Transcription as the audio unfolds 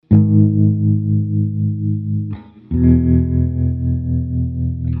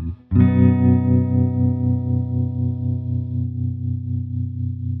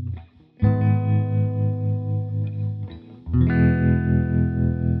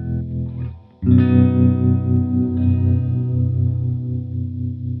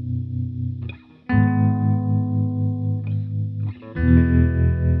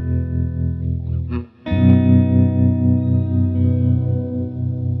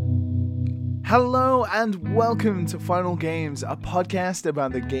Hello and welcome to Final Games, a podcast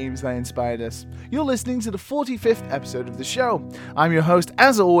about the games that inspired us. You're listening to the 45th episode of the show. I'm your host,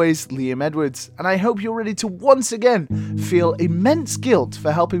 as always, Liam Edwards, and I hope you're ready to once again feel immense guilt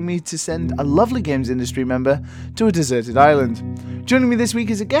for helping me to send a lovely games industry member to a deserted island. Joining me this week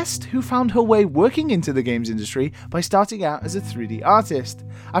is a guest who found her way working into the games industry by starting out as a 3D artist.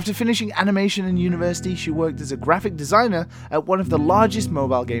 After finishing animation in university, she worked as a graphic designer at one of the largest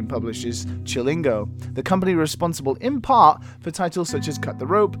mobile game publishers, Chillingo, the company responsible in part for titles such as Cut the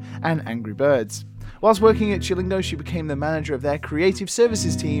Rope and Angry Birds. Whilst working at Chillingo, she became the manager of their creative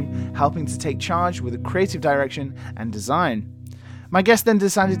services team, helping to take charge with the creative direction and design. My guest then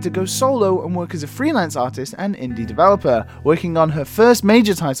decided to go solo and work as a freelance artist and indie developer, working on her first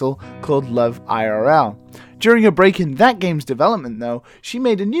major title called Love IRL. During a break in that game's development though, she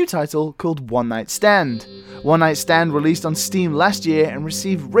made a new title called One Night Stand. One Night Stand released on Steam last year and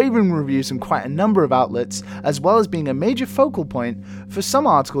received raving reviews from quite a number of outlets, as well as being a major focal point for some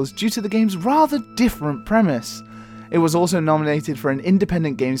articles due to the game's rather different premise. It was also nominated for an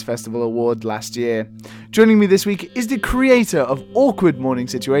Independent Games Festival award last year. Joining me this week is the creator of Awkward Morning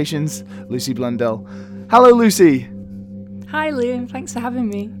Situations, Lucy Blundell. Hello, Lucy. Hi, Liam. Thanks for having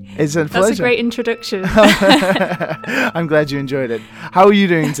me. It's a pleasure. That's a great introduction. I'm glad you enjoyed it. How are you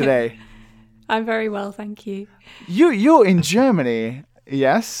doing today? I'm very well, thank you. You're in Germany,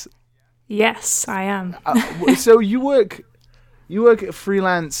 yes? Yes, I am. So you work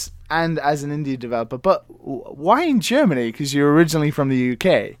freelance and as an indie developer, but why in Germany? Because you're originally from the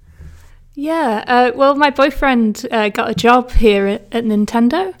UK. Yeah, well, my boyfriend got a job here at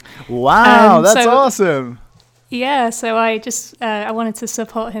Nintendo. Wow, that's awesome. Yeah, so I wanted to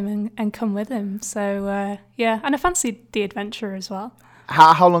support him and come with him. So, yeah, and I fancied the adventure as well.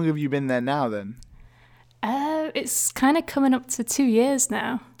 How long have you been there now, then? It's kind of coming up to 2 years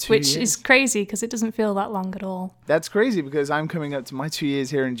now, which is crazy because it doesn't feel that long at all. That's crazy because I'm coming up to my 2 years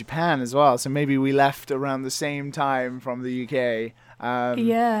here in Japan as well. So maybe we left around the same time from the UK.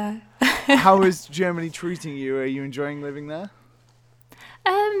 Yeah. How is Germany treating you? Are you enjoying living there?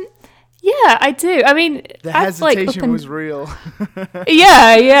 Yeah, I do. I mean, the hesitation was real.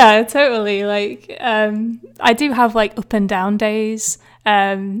 yeah, totally. Like, I do have like up and down days.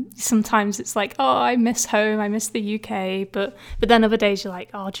 Sometimes it's like, oh, I miss home, I miss the UK, but then other days you're like,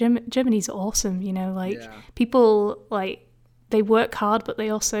 oh, Germany's awesome, you know, like people like they work hard, but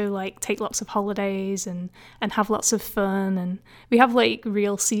they also like take lots of holidays and have lots of fun, and we have like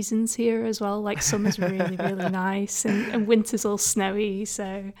real seasons here as well. Like summer's really really nice, and winter's all snowy,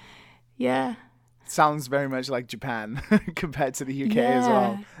 so yeah. Sounds very much like Japan compared to the UK as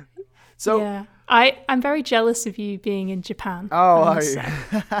well. So yeah. I'm very jealous of you being in Japan. Oh, are you?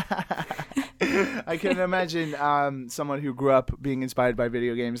 I can imagine someone who grew up being inspired by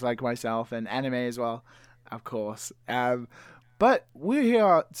video games like myself and anime as well, of course. But we're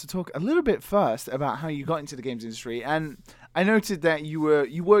here to talk a little bit first about how you got into the games industry. And I noted that you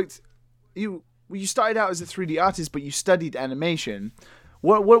started out as a 3D artist, but you studied animation.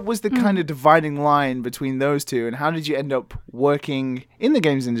 What was the kind of dividing line between those two, and how did you end up working in the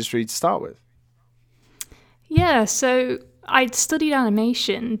games industry to start with? Yeah, so I'd studied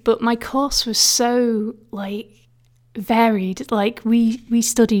animation, but my course was so like varied. Like we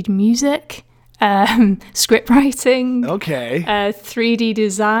studied music, script writing, 3D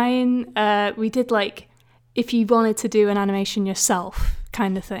design. We did like if you wanted to do an animation yourself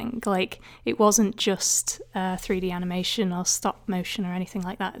kind of thing. Like it wasn't just 3D animation or stop motion or anything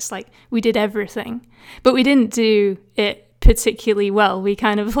like that. It's like we did everything, but we didn't do it particularly well. We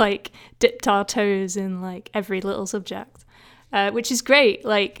kind of like dipped our toes in like every little subject, which is great.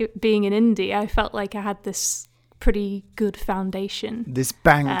 Like being an indie, I felt like I had this pretty good foundation, this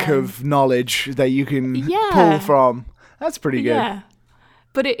bank of knowledge that you can pull from. That's pretty good. Yeah,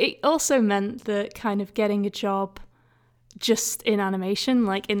 but it also meant that kind of getting a job just in animation,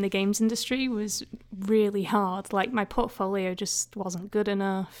 like in the games industry, was really hard. Like my portfolio just wasn't good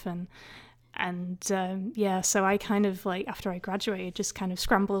enough, and so I kind of like after I graduated just kind of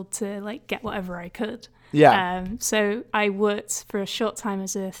scrambled to like get whatever I could. So I worked for a short time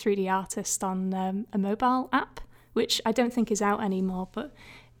as a 3D artist on a mobile app, which I don't think is out anymore, but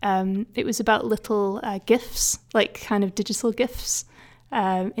it was about little GIFs, like kind of digital GIFs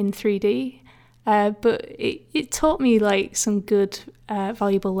in 3D. But it taught me like some good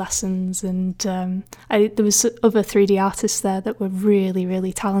valuable lessons, and there was other 3D artists there that were really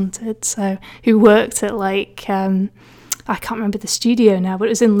really talented, so who worked at like I can't remember the studio now, but it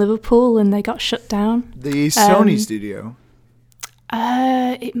was in Liverpool and they got shut down. The Sony studio?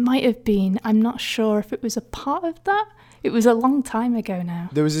 It might have been. I'm not sure if it was a part of that, It was a long time ago now.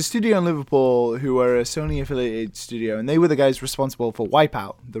 There was a studio in Liverpool who were a Sony affiliated studio, and they were the guys responsible for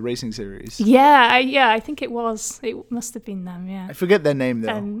Wipeout, the racing series. Yeah, I think it was. It must have been them, yeah. I forget their name,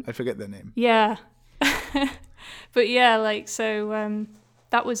 though. I forget their name. Yeah. But yeah, like, so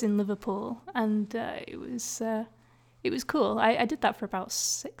that was in Liverpool, and it was cool. I did that for about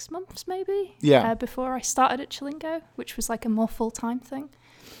 6 months, maybe, before I started at Chillingo, which was like a more full-time thing.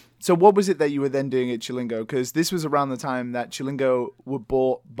 So what was it that you were then doing at Chillingo? Because this was around the time that Chillingo were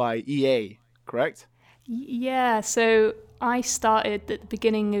bought by EA, correct? Yeah, so I started at the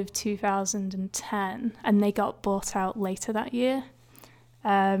beginning of 2010, and they got bought out later that year.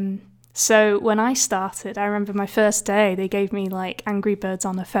 So when I started, I remember my first day, they gave me like Angry Birds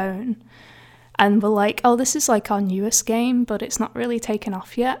on a phone and were like, oh, this is like our newest game, but it's not really taken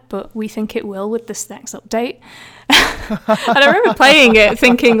off yet, but we think it will with this next update. And I remember playing it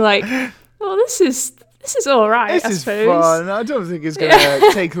thinking like, well, this is all right, I suppose. This is fun. I don't think it's going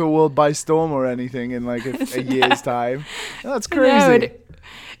to take the world by storm or anything in like a year's time. That's crazy. No,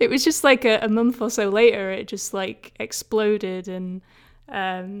 it was just like a month or so later, it just like exploded. And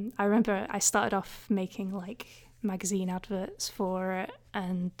I remember I started off making like magazine adverts for it,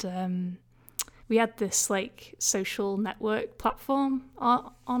 and we had this like social network platform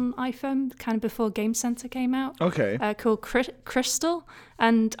on iPhone kind of before Game Center came out. Okay. Called Crystal,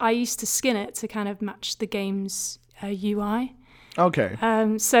 and I used to skin it to kind of match the game's UI. Okay.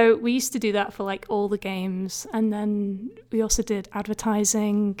 So we used to do that for like all the games, and then we also did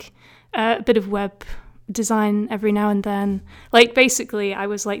advertising, a bit of web design every now and then. Like basically I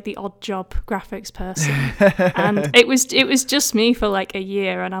was like the odd job graphics person. And it was just me for like a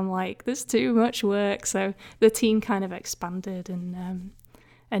year, and I'm like, there's too much work. So the team kind of expanded, and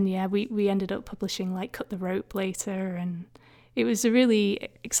yeah, we ended up publishing like Cut the Rope later, and it was a really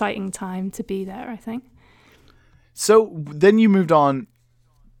exciting time to be there, I think. So then you moved on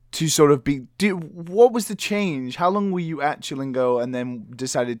to sort of what was the change? How long were you at Chillingo and then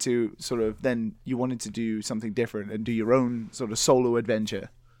decided to sort of, then you wanted to do something different and do your own sort of solo adventure?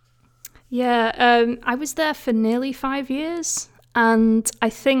 Yeah, I was there for nearly 5 years, and I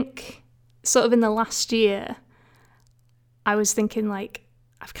think sort of in the last year, I was thinking like,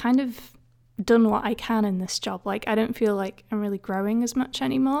 I've kind of done what I can in this job. Like, I don't feel like I'm really growing as much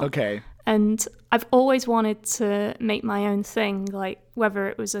anymore. Okay. And I've always wanted to make my own thing, like whether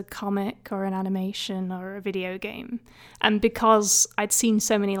it was a comic or an animation or a video game. And because I'd seen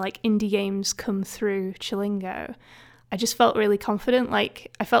so many like indie games come through Chillingo, I just felt really confident.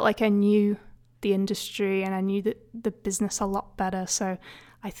 Like I felt like I knew the industry and I knew the business a lot better. So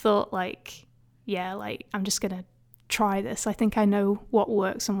I thought like, yeah, like I'm just going to try this. I think I know what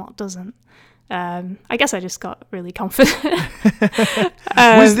works and what doesn't. I guess I just got really confident.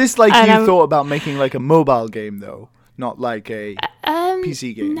 Was this like you thought about making like a mobile game though, not like a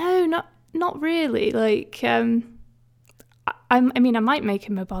PC game? No, not really. Like, I mean, I might make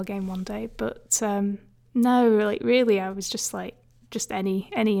a mobile game one day, but no, like really, I was just like, just any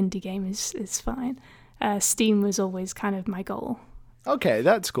indie game is fine. Steam was always kind of my goal. Okay,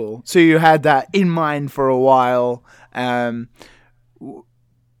 that's cool. So you had that in mind for a while.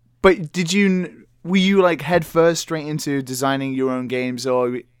 But were you like head first straight into designing your own games,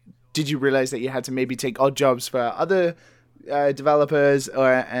 or did you realize that you had to maybe take odd jobs for other developers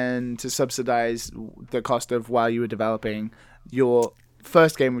and to subsidize the cost of while you were developing your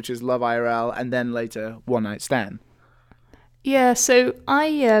first game, which is Love IRL, and then later One Night Stand? Yeah, so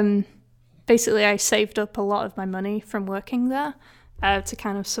I basically I saved up a lot of my money from working there to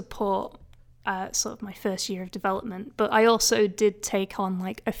kind of support sort of my first year of development, but I also did take on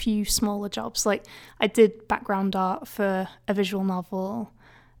like a few smaller jobs. Like I did background art for a visual novel.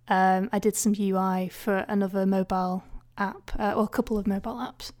 I did some UI for another mobile app, or a couple of mobile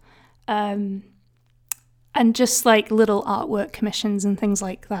apps, and just like little artwork commissions and things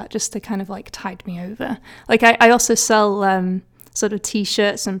like that, just to kind of like tide me over. Like I also sell sort of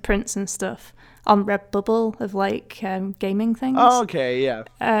t-shirts and prints and stuff on Redbubble of like gaming things. Oh, okay, yeah.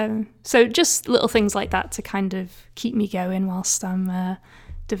 So just little things like that to kind of keep me going whilst I'm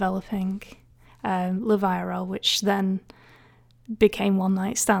developing Love IRL, which then became One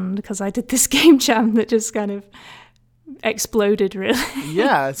Night Stand because I did this game jam that just kind of exploded, really.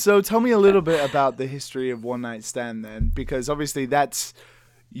 Yeah, so tell me a little bit about the history of One Night Stand then, because obviously that's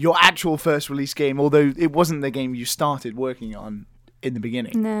your actual first release game, although it wasn't the game you started working on in the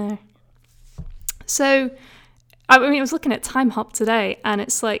beginning. No. So, I mean, I was looking at Time Hop today, and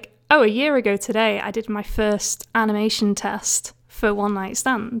it's like, oh, a year ago today, I did my first animation test for One Night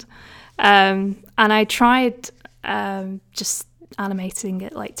Stand. And I tried just animating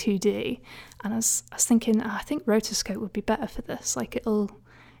it like 2D, And I was thinking, I think rotoscope would be better for this. Like it'll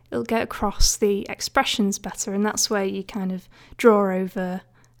get across the expressions better, and that's where you kind of draw over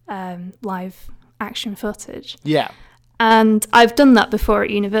live action footage. Yeah. And I've done that before at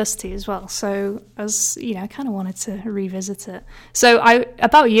university as well. So as you know, I kind of wanted to revisit it. So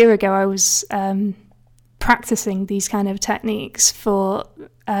about a year ago, I was practicing these kind of techniques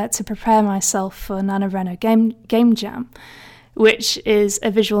to prepare myself for NaNoWriMo Game Jam, which is a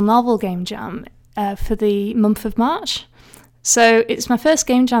visual novel game jam for the month of March. So it's my first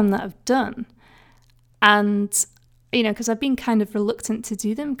game jam that I've done. And, you know, because I've been kind of reluctant to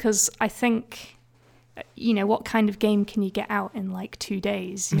do them because I think, you know, what kind of game can you get out in like 2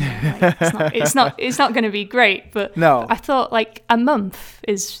 days? You know, like, it's not going to be great. But no. I thought like a month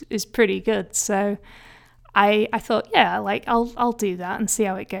is pretty good. So I thought, yeah, like I'll do that and see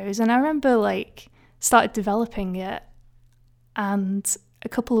how it goes. And I remember like started developing it, and a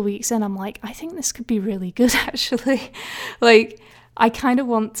couple of weeks in, I'm like, I think this could be really good actually. Like I kind of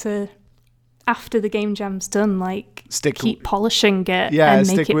want to, after the game jam's done, like keep polishing it and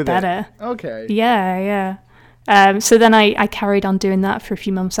make it better. Okay. Yeah. So then I carried on doing that for a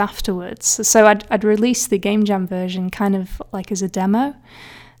few months afterwards. So I'd released the game jam version kind of like as a demo.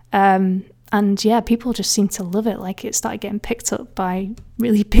 And yeah, people just seemed to love it. Like it started getting picked up by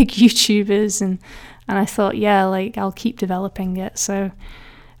really big YouTubers, and I thought, yeah, like I'll keep developing it. So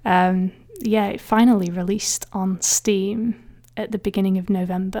yeah, it finally released on Steam at the beginning of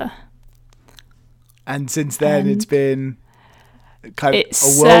November. And since then, it's been kind of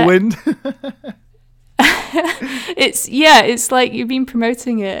a whirlwind. It's like you've been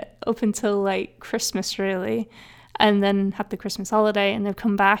promoting it up until like Christmas, really. And then had the Christmas holiday, and they've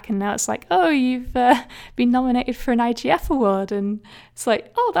come back, and now it's like, oh, you've been nominated for an IGF award, and it's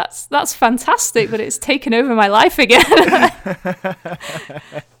like, oh, that's fantastic, but it's taken over my life again.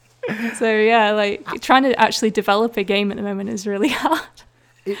 So yeah, like trying to actually develop a game at the moment is really hard.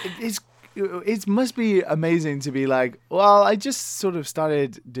 It must be amazing to be like, well, I just sort of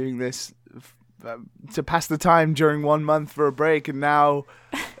started doing this to pass the time during 1 month for a break, and now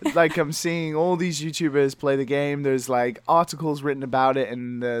like I'm seeing all these YouTubers play the game. There's like articles written about it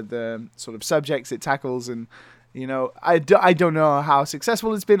and the sort of subjects it tackles, and you know, I don't know how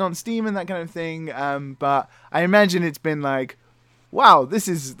successful it's been on Steam and that kind of thing, but I imagine it's been like, wow, this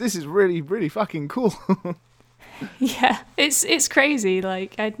is really, really fucking cool. Yeah, it's crazy.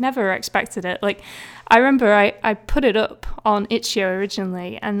 Like I'd never expected it. Like I remember I put it up on Itch.io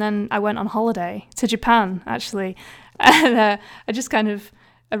originally, and then I went on holiday to Japan actually, and I just kind of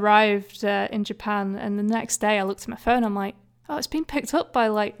arrived in Japan, and the next day I looked at my phone. I'm like, oh, it's been picked up by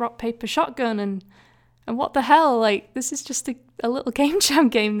like Rock Paper Shotgun, and what the hell? Like this is just a little game jam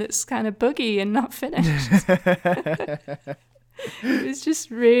game that's kind of buggy and not finished. It's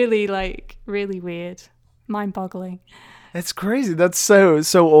just really weird. Mind-boggling. It's crazy. That's so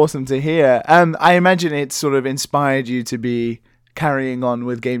awesome to hear. I imagine it sort of inspired you to be carrying on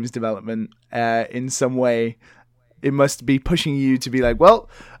with games development in some way. It must be pushing you to be like, well,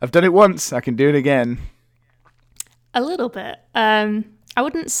 I've done it once, I can do it again. A little bit. I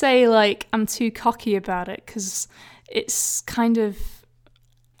wouldn't say like I'm too cocky about it, because it's kind of,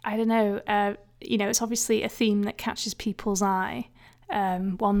 I don't know, you know, it's obviously a theme that catches people's eye.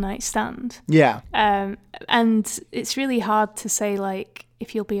 One Night Stand. Yeah. And it's really hard to say like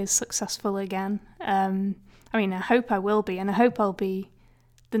if you'll be as successful again. I mean, I hope I will be, and I hope the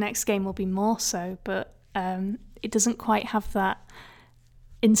next game will be more so, but it doesn't quite have that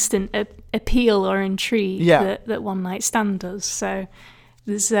instant appeal or intrigue that One Night Stand does. So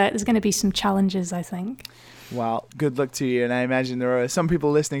there's going to be some challenges, I think. Well, good luck to you, and I imagine there are some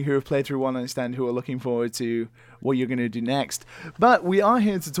people listening who have played through One Night Stand who are looking forward to what you're going to do next. But we are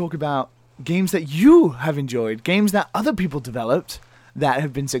here to talk about games that you have enjoyed, games that other people developed that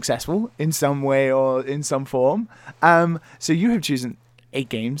have been successful in some way or in some form. So you have chosen 8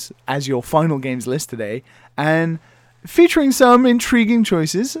 games as your final games list today, and featuring some intriguing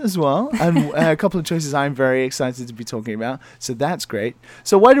choices as well, and a couple of choices I'm very excited to be talking about. So that's great.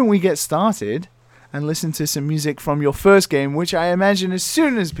 So why don't we get started and listen to some music from your first game, which I imagine as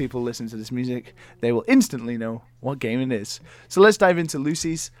soon as people listen to this music, they will instantly know what game it is. So let's dive into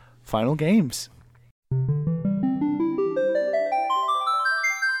Lucy's final games.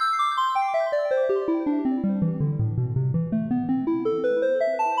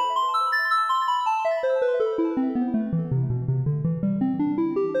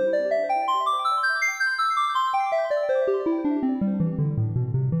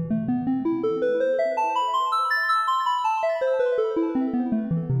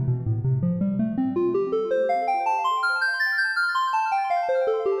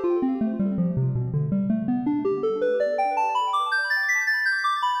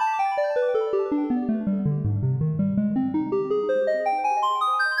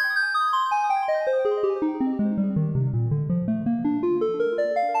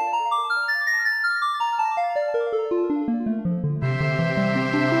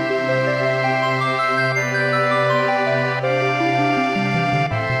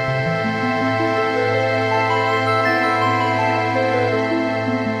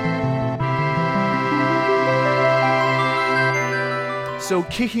 So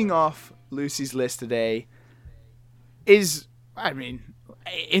kicking off Lucy's list today is, I mean,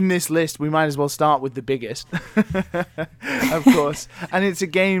 in this list, we might as well start with the biggest, of course. And it's a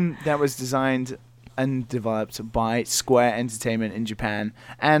game that was designed and developed by Square Entertainment in Japan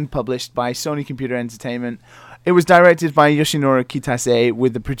and published by Sony Computer Entertainment. It was directed by Yoshinori Kitase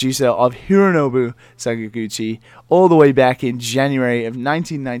with the producer of Hironobu Sakaguchi all the way back in January of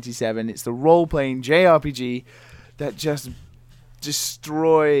 1997. It's the role-playing JRPG that just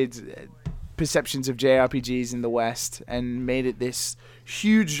destroyed perceptions of JRPGs in the West and made it this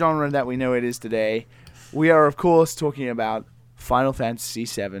huge genre that we know it is today. We are, of course, talking about Final Fantasy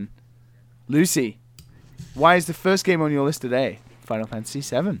VII. Lucy, why is the first game on your list today Final Fantasy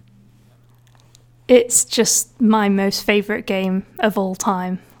VII? It's just my most favorite game of all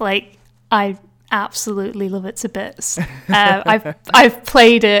time. Like, I absolutely love it to bits. I've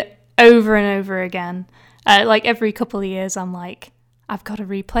played it over and over again. Like every couple of years, I'm like, I've got to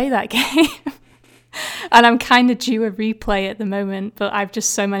replay that game. And I'm kind of due a replay at the moment, but I've just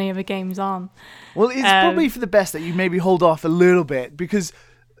so many other games on. Well, it's probably for the best that you maybe hold off a little bit, because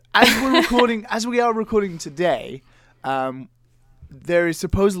as we are recording today, there is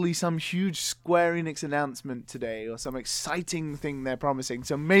supposedly some huge Square Enix announcement today, or some exciting thing they're promising.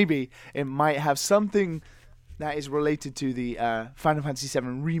 So maybe it might have something that is related to the Final Fantasy VII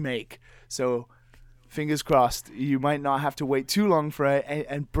remake. So fingers crossed, you might not have to wait too long for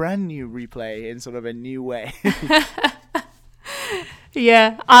a brand new replay in sort of a new way.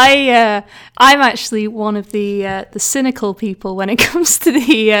 Yeah, I'm actually one of the cynical people when it comes to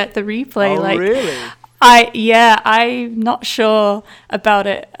the replay. Oh, like, really? I'm not sure about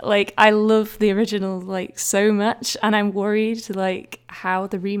it. Like, I love the original like so much, and I'm worried like how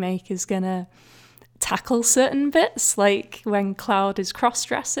the remake is gonna tackle certain bits, like when Cloud is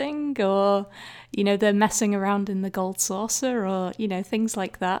cross-dressing, or they're messing around in the gold saucer, or things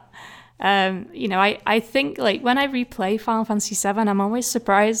like that. I think like when I replay Final Fantasy VII, I'm always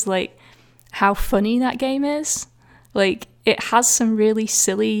surprised like how funny that game is. Like, it has some really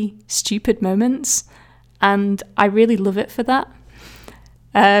silly, stupid moments, and I really love it for that.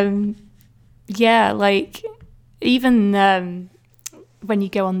 Like even when you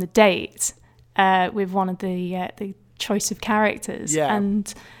go on the date with one of the choice of characters,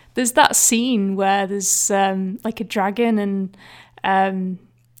 and there's that scene where there's like a dragon and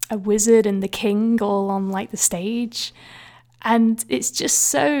a wizard and the king all on like the stage, and it's just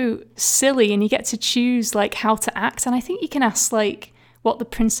so silly, and you get to choose like how to act, and I think you can ask like what the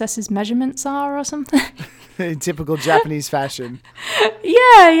princess's measurements are or something. In typical Japanese fashion.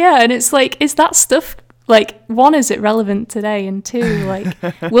 Yeah, and it's like, is that stuff like, one, is it relevant today, and two, like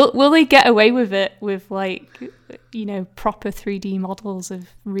will they get away with it with like proper 3D models of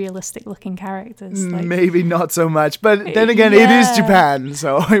realistic looking characters? Like, maybe not so much, but then again, it is Japan,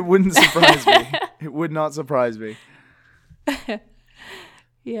 so it wouldn't surprise me. It would not surprise me.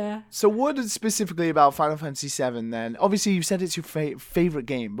 Yeah. So what is specifically about Final Fantasy VII then? Obviously, you said it's your favorite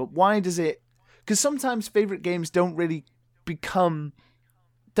game, but why does it... Because sometimes favorite games don't really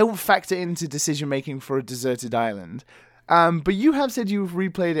don't factor into decision-making for a deserted island. But you have said you've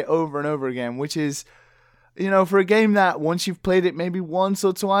replayed it over and over again, which is, for a game that once you've played it maybe once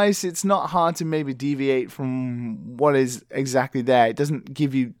or twice, it's not hard to maybe deviate from what is exactly there. It doesn't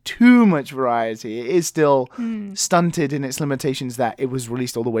give you too much variety. It is still stunted in its limitations that it was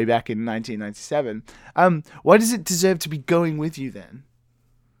released all the way back in 1997. Why does it deserve to be going with you then?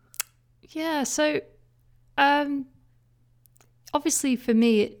 Yeah, so obviously for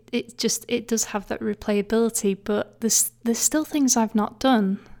me, it does have that replayability, but there's still things I've not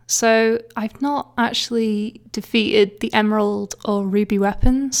done. So I've not actually defeated the Emerald or Ruby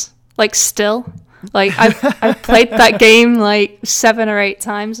weapons, like still. Like I've played that game like 7 or 8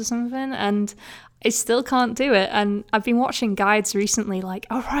 times or something, and I still can't do it. And I've been watching guides recently, like,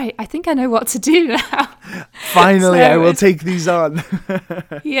 all right, I think I know what to do now. Finally, so I will take these on.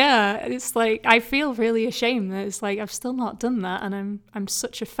 Yeah, it's like I feel really ashamed that it's like I've still not done that, and I'm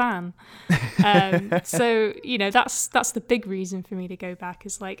such a fan. So that's the big reason for me to go back,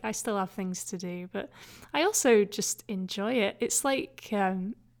 is like I still have things to do, but I also just enjoy it. It's like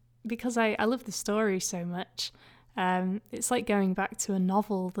because I love the story so much. It's like going back to a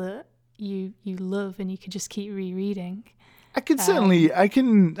novel that you love and you could just keep rereading. I can certainly, I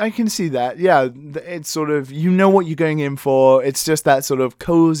can see that. Yeah, it's sort of, what you're going in for. It's just that sort of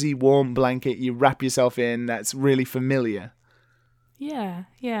cozy, warm blanket you wrap yourself in that's really familiar. Yeah,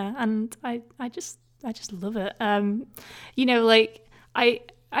 and I just love it. Like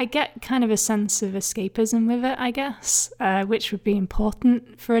I get kind of a sense of escapism with it, I guess, which would be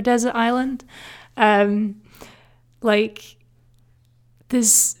important for a desert island. Like,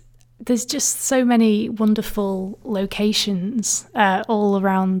 there's just so many wonderful locations all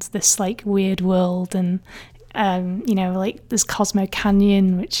around this like weird world, and like there's Cosmo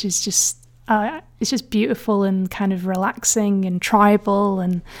Canyon, which is just it's just beautiful and kind of relaxing and tribal,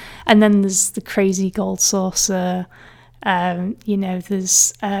 and then there's the crazy gold saucer.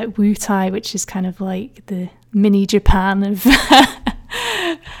 There's Wutai, which is kind of like the mini Japan of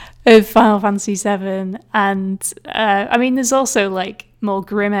of Final Fantasy VII, and there's also like more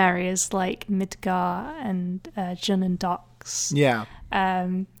grim areas like Midgar and Junon Docks. Yeah.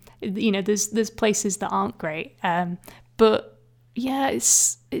 There's places that aren't great, but yeah,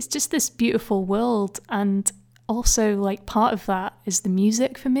 it's just this beautiful world, and also like part of that is the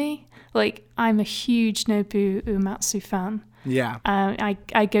music for me. Like, I'm a huge Nobuo Uematsu fan. Yeah.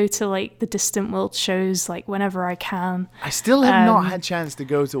 I go to like the Distant World shows like whenever I can. I still have not had chance to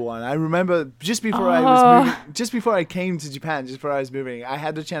go to one. I remember just before I came to Japan, just before I was moving, I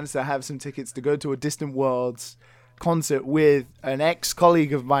had the chance to have some tickets to go to a Distant Worlds concert with an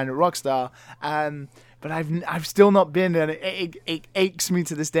ex-colleague of mine at Rockstar. But I've still not been, and it aches me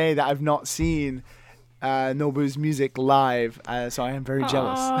to this day that I've not seen Nobu's music live, so I am very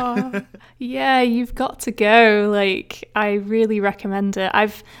jealous. Yeah, you've got to go. Like, I really recommend it.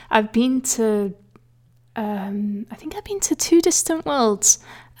 I've been to I think I've been to 2 Distant Worlds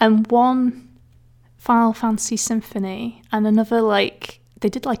and 1 Final Fantasy Symphony, and another, like, they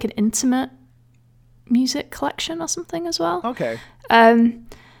did like an intimate music collection or something as well. Okay.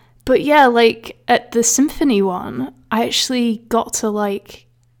 But yeah, like at the Symphony one, I actually got to like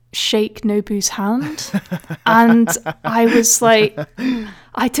shake Nobu's hand, and I was like,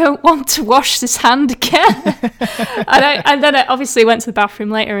 I don't want to wash this hand again. and then I obviously went to the bathroom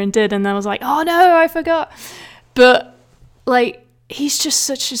later and did, and then I was like, oh no, I forgot. But like, he's just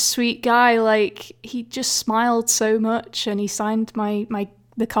such a sweet guy. Like, he just smiled so much, and he signed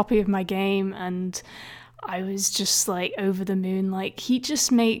the copy of my game, and I was just like over the moon. Like, he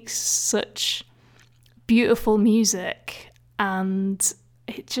just makes such beautiful music, and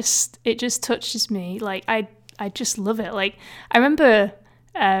it just touches me. Like, I just love it. Like, I remember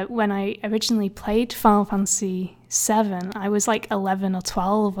when I originally played Final Fantasy VII, I was like 11 or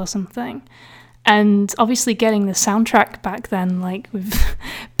 12 or something. And obviously getting the soundtrack back then, like with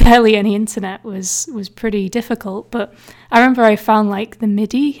barely any internet, was pretty difficult. But I remember I found like the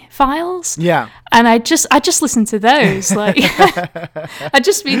MIDI files. Yeah. And I just listened to those. Like, I'd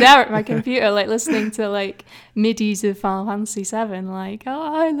just be there at my computer, like listening to like MIDIs of Final Fantasy VII, like,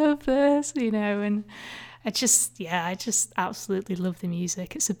 oh, I love this, and I just absolutely love the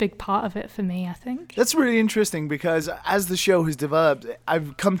music. It's a big part of it for me, I think. That's really interesting, because as the show has developed,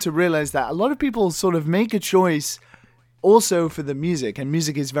 I've come to realize that a lot of people sort of make a choice also for the music, and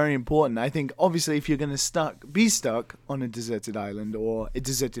music is very important. I think obviously if you're going to be stuck on a deserted island or a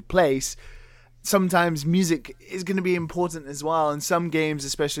deserted place, sometimes music is going to be important as well. And some games,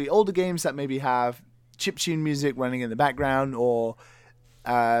 especially older games that maybe have chiptune music running in the background, or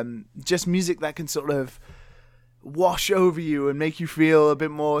just music that can sort of wash over you and make you feel a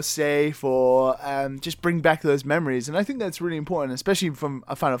bit more safe, or just bring back those memories. And I think that's really important, especially from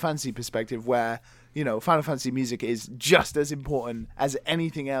a Final Fantasy perspective, where, Final Fantasy music is just as important as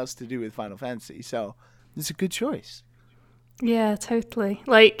anything else to do with Final Fantasy. So it's a good choice. Yeah, totally.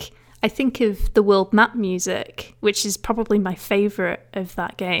 Like, I think of the world map music, which is probably my favorite of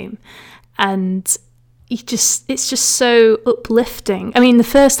that game, and it's just so uplifting. I mean, the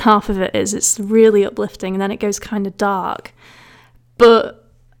first half of it's really uplifting, and then it goes kind of dark. But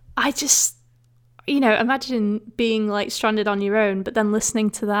I just, imagine being like stranded on your own, but then listening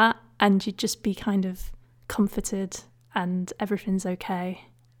to that, and you'd just be kind of comforted, and everything's okay.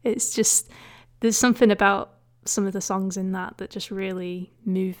 It's just, there's something about some of the songs in that just really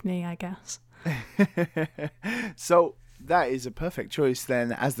move me, I guess. So that is a perfect choice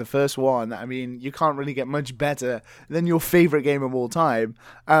then as the first one. I mean, you can't really get much better than your favorite game of all time.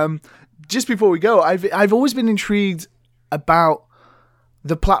 Just before we go, I've always been intrigued about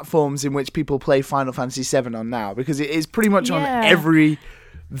the platforms in which people play Final Fantasy VII on now, because it is pretty much on every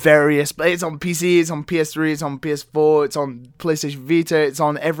various. It's on PC, it's on PS3, it's on PS4, it's on PlayStation Vita, it's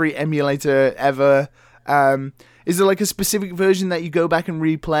on every emulator ever. Is there like a specific version that you go back and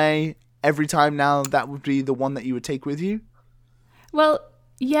replay every time now? That would be the one that you would take with you? Well,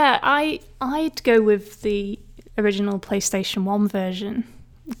 yeah, I'd go with the original PlayStation 1 version,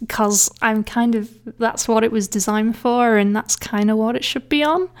 because that's what it was designed for, and that's kind of what it should be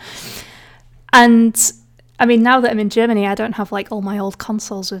on. And I mean, now that I'm in Germany, I don't have like all my old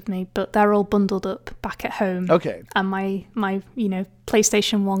consoles with me, but they're all bundled up back at home. Okay. And my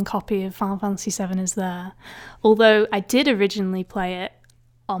PlayStation 1 copy of Final Fantasy VII is there. Although I did originally play it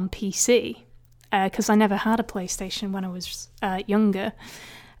on PC because I never had a PlayStation when I was younger.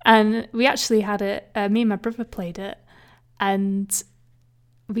 And we actually had it, me and my brother played it, and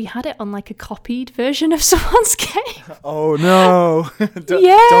we had it on like a copied version of someone's game. Oh no! Don't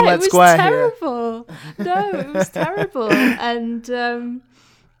let it was Square terrible. No, it was terrible. And,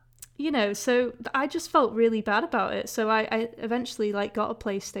 so I just felt really bad about it. So I eventually like got a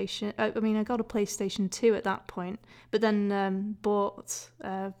PlayStation. I got a PlayStation 2 at that point, but then bought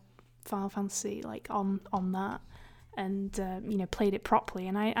Final Fantasy like on that. And played it properly,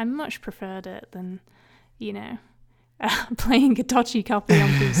 and I much preferred it than playing a dodgy copy on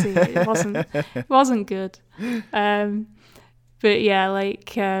PC. It wasn't good. But yeah,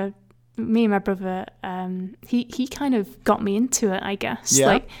 like me and my brother, he kind of got me into it, I guess. Yeah.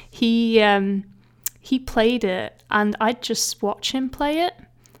 Like he played it, and I'd just watch him play it.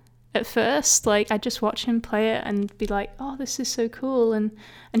 At first, like I'd just watch him play it and be like, "Oh, this is so cool!" And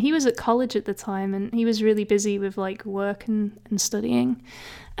he was at college at the time, and he was really busy with like work and studying,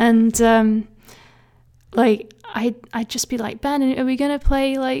 and like I'd just be like, "Ben, are we gonna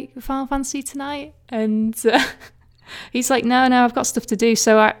play like Final Fantasy tonight?" And he's like, "No, I've got stuff to do."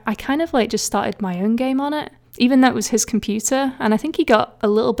 So I kind of like just started my own game on it, even though it was his computer, and I think he got a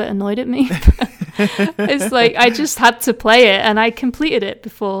little bit annoyed at me. It's like I just had to play it, and I completed it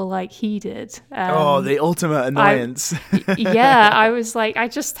before like he did. The ultimate annoyance. I was like, I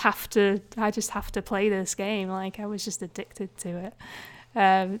just have to play this game. Like I was just addicted to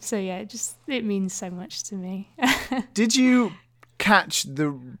it. So yeah, it means so much to me. Did you catch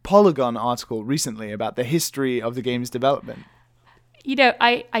the Polygon article recently about the history of the game's development?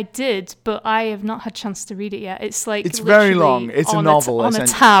 I did, but I have not had a chance to read it yet. It's like it's very long. It's a novel. On a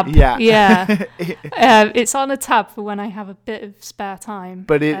tab. Yeah. It's on a tab for when I have a bit of spare time,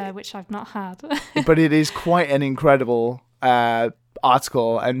 which I've not had. But it is quite an incredible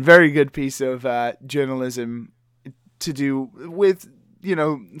article and very good piece of journalism to do with,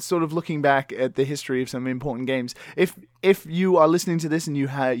 sort of looking back at the history of some important games. If you are listening to this and you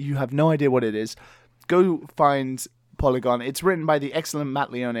have no idea what it is, go find Polygon. It's written by the excellent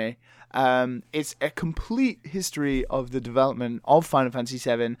Matt Leone. It's a complete history of the development of Final Fantasy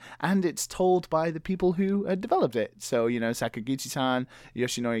VII, and it's told by the people who developed it. So, Sakaguchi-san,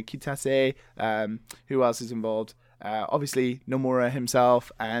 Yoshinori Kitase, who else is involved? Obviously, Nomura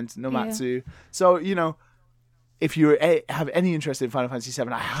himself and Nomatsu. Yeah. So, if you have any interest in Final Fantasy VII,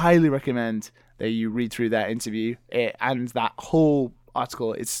 I highly recommend that you read through that interview and that whole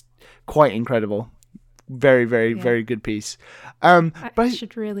article. It's quite incredible. Very, very, very good piece. I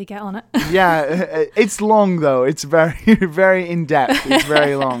should really get on it. Yeah, it's long though. It's very, very in depth. It's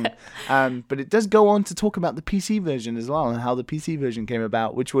very long. But it does go on to talk about the PC version as well and how the PC version came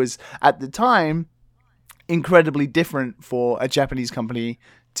about, which was at the time incredibly different for a Japanese company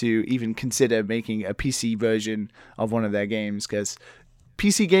to even consider making a PC version of one of their games, because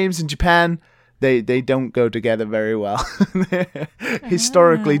PC games in Japan, they don't go together very well.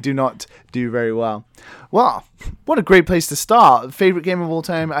 Historically do not do very well. Well, what a great place to start. Favorite game of all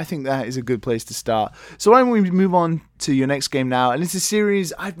time? I think that is a good place to start. So why don't we move on to your next game now? And it's a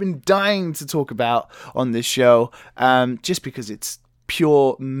series I've been dying to talk about on this show, just because it's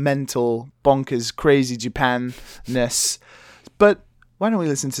pure mental, bonkers, crazy Japan-ness. But why don't we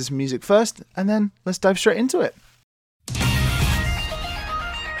listen to some music first, and then let's dive straight into it.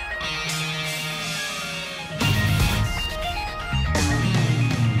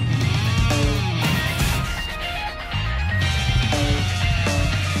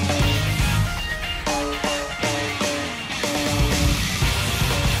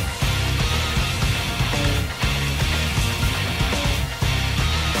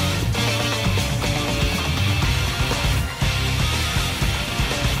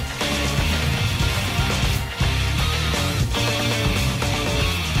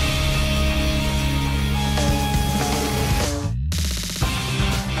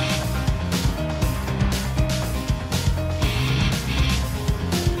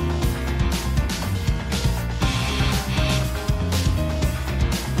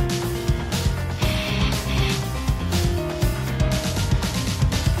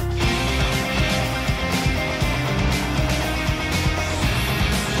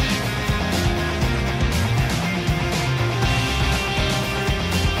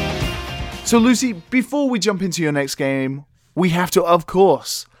 So Lucy, before we jump into your next game, we have to, of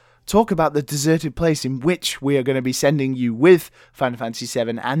course, talk about the deserted place in which we are going to be sending you with Final Fantasy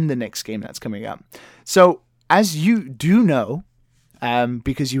VII and the next game that's coming up. So, as you do know,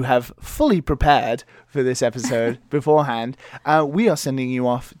 because you have fully prepared for this episode beforehand, we are sending you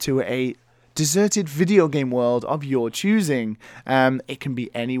off to a deserted video game world of your choosing. It can be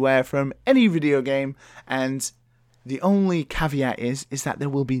anywhere from any video game, and the only caveat is that there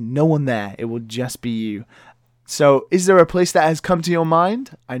will be no one there. It will just be you. So, is there a place that has come to your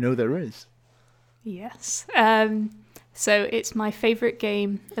mind? I know there is. Yes. So it's my favourite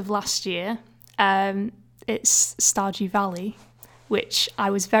game of last year. It's Stardew Valley, which I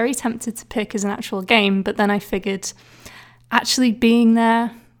was very tempted to pick as an actual game, but then I figured actually being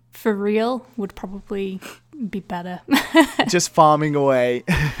there for real would probably be better. Just farming away.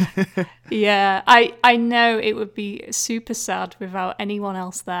 Yeah, I know it would be super sad without anyone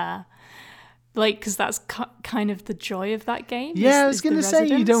else there. Like, because that's kind of the joy of that game. Yeah, I was going to say,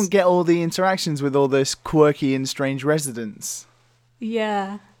 you don't get all the interactions with all this quirky and strange residents.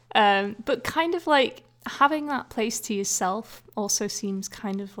 Yeah, but kind of like having that place to yourself also seems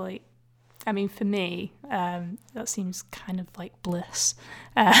kind of like, I mean, for me, that seems kind of like bliss.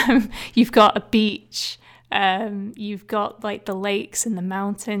 You've got a beach, you've got like the lakes and the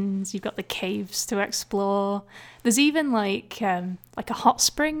mountains, you've got the caves to explore. There's even like a hot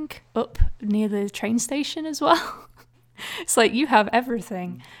spring up near the train station as well. It's like you have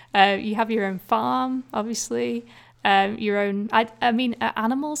everything. You have your own farm, obviously. Your own. I mean, are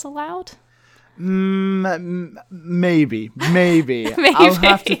animals allowed? Maybe. I'll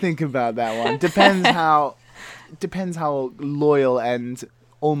have to think about that one. Depends how loyal and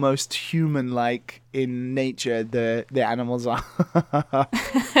almost human-like in nature the animals are.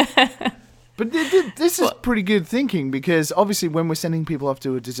 But this is pretty good thinking, because obviously when we're sending people off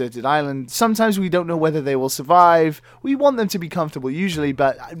to a deserted island, sometimes we don't know whether they will survive. We want them to be comfortable usually,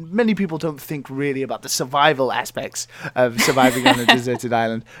 but many people don't think really about the survival aspects of surviving on a deserted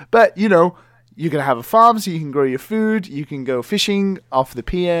island. But, you know, you're going to have a farm so you can grow your food, you can go fishing off the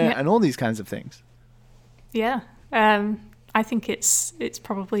pier, and all these kinds of things. Yeah. I think it's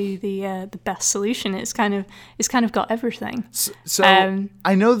probably the best solution. It's kind of got everything. So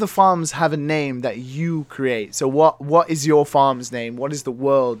I know the farms have a name that you create. So what is your farm's name? What is the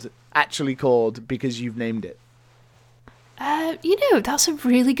world actually called because you've named it? That's a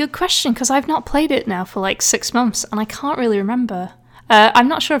really good question, because I've not played it now for like 6 months and I can't really remember. I'm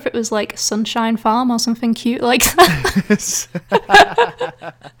not sure if it was like Sunshine Farm or something cute like that.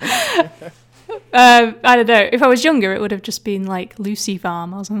 I don't know. If I was younger, it would have just been like Lucy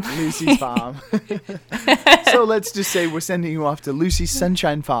Farm or something. Lucy's Farm. So let's just say we're sending you off to Lucy's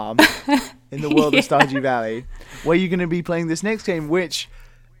Sunshine Farm in the world of Stardew Valley, where you're going to be playing this next game, which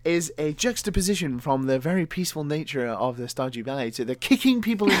is a juxtaposition from the very peaceful nature of the Stardew Valley to the kicking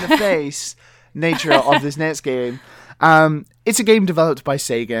people in the face nature of this next game. It's a game developed by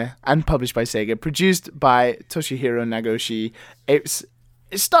Sega and published by Sega, produced by Toshihiro Nagoshi.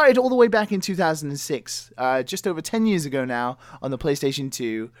 It started all the way back in 2006, just over 10 years ago now, on the PlayStation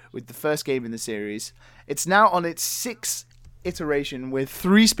 2, with the first game in the series. It's now on its 6th iteration with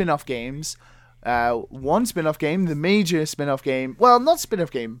 3 spin-off games. One spin-off game, the major spin-off game. Well, not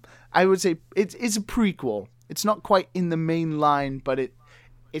spin-off game. I would say it's a prequel. It's not quite in the main line, but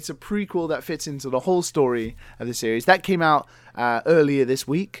it's a prequel that fits into the whole story of the series. That came out earlier this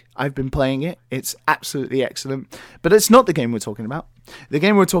week. I've been playing it. It's absolutely excellent. But it's not the game we're talking about. The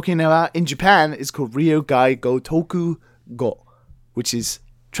game we're talking about in Japan is called Ryogai Gotoku Go, which is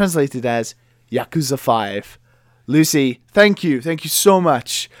translated as Yakuza 5. Lucy, thank you. Thank you so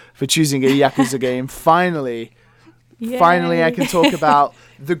much for choosing a Yakuza game. Finally, I can talk about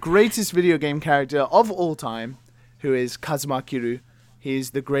the greatest video game character of all time, who is Kazuma Kiryu. He's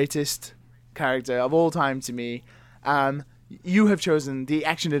the greatest character of all time to me. You have chosen the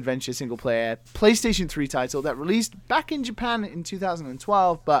action-adventure single-player PlayStation 3 title that released back in Japan in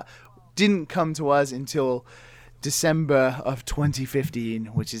 2012, but didn't come to us until December of 2015,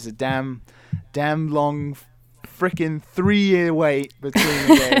 which is a damn long frickin' 3-year wait between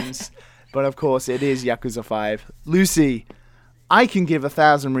the games. But of course, it is Yakuza 5. Lucy, I can give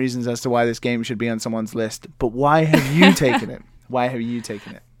 1,000 reasons as to why this game should be on someone's list, but why have you taken it? Why have you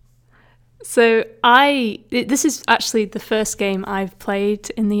taken it? So this is actually the first game I've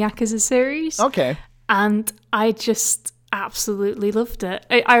played in the Yakuza series. Okay. And I just absolutely loved it.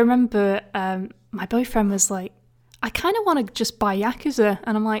 I remember my boyfriend was like, I kind of want to just buy Yakuza.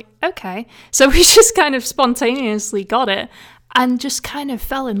 And I'm like, okay. So we just kind of spontaneously got it and just kind of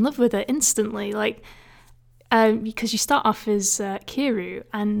fell in love with it instantly. Like, because you start off as Kiryu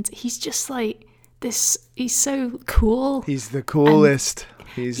and he's just like this, he's so cool. He's the coolest.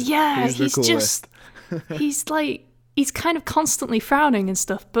 He's just, he's kind of constantly frowning and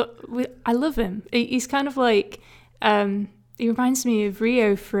stuff, but I love him. He's kind of like, he reminds me of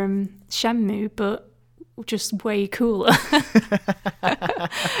Ryo from Shenmue, but just way cooler.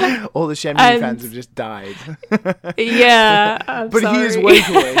 All the Shenmue fans have just died. Yeah, but sorry. he is way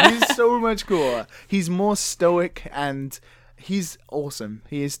cooler. He's so much cooler. He's more stoic and he's awesome.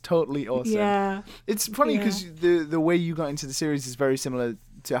 He is totally awesome. Yeah. It's funny because the way you got into the series is very similar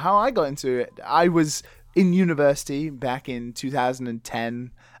to how I got into it. I was in university back in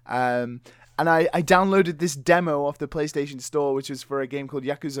 2010, and I downloaded this demo off the PlayStation Store, which was for a game called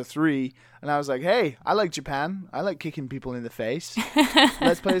Yakuza 3. And I was like, hey, I like Japan. I like kicking people in the face.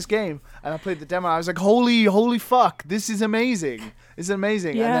 Let's play this game. And I played the demo. I was like, holy fuck, this is amazing. It's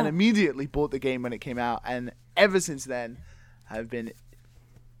amazing. Yeah. And then immediately bought the game when it came out. And ever since then, I've been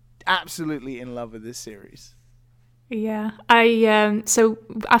absolutely in love with this series. Yeah. So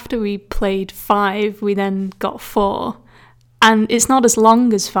after we played 5, we then got 4. And it's not as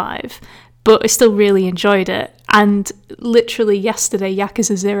long as 5. But I still really enjoyed it. And literally yesterday,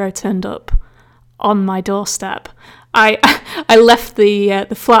 Yakuza 0 turned up on my doorstep. I left the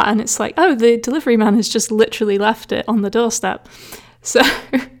flat and it's like, oh, the delivery man has just literally left it on the doorstep. So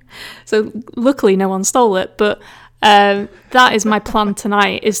luckily no one stole it. But that is my plan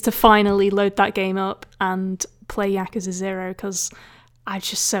tonight, is to finally load that game up and play Yakuza 0 because I'm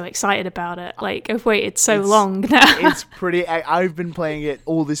just so excited about it. Like, I've waited so long now. It's pretty... I've been playing it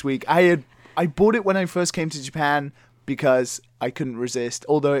all this week. I bought it when I first came to Japan because I couldn't resist,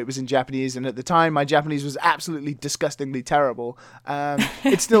 although it was in Japanese, and at the time my Japanese was absolutely disgustingly terrible.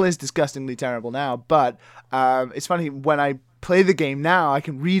 It still is disgustingly terrible now, but it's funny, when I play the game now, I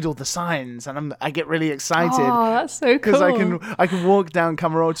can read all the signs, and I get really excited. Oh, that's so cool. Because I can walk down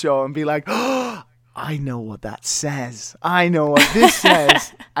Kamurocho and be like, oh, I know what that says. I know what this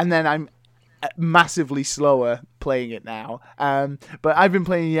says. And then I'm massively slower playing it now. But I've been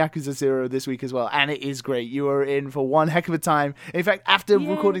playing Yakuza 0 this week as well, and it is great. You are in for one heck of a time. In fact, after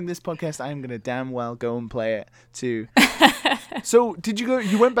recording this podcast, I am going to damn well go and play it too. So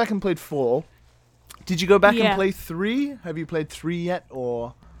you went back and played 4. Did you go back and play 3? Have you played 3 yet,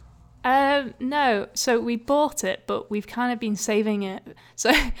 or? No. So we bought it, but we've kind of been saving it.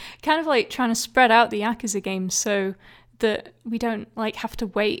 So kind of like trying to spread out the Yakuza games so that we don't like have to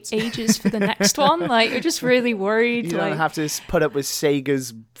wait ages for the next one. Like, we're just really worried. You don't have to put up with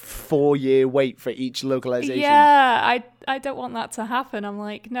Sega's 4-year wait for each localization. Yeah, I don't want that to happen. I'm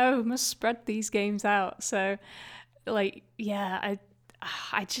like, no, we must spread these games out. So, like, yeah,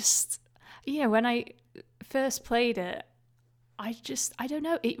 I just, when I first played it, I don't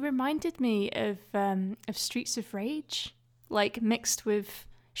know. It reminded me of Streets of Rage, like mixed with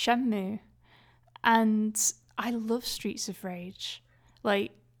Shenmue, and I love Streets of Rage.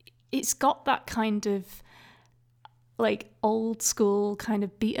 Like, it's got that kind of like old school kind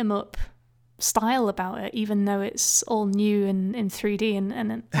of beat 'em up style about it, even though it's all new and in 3D,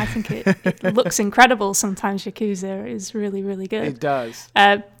 and I think it looks incredible. Sometimes Yakuza is really, really good. It does.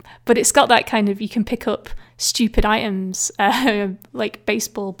 But it's got that kind of, you can pick up stupid items like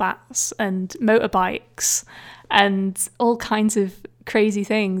baseball bats and motorbikes and all kinds of crazy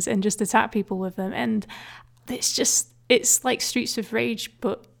things and just attack people with them. And it's like Streets of Rage,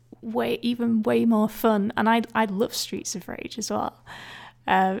 but way more fun. And I love Streets of Rage as well.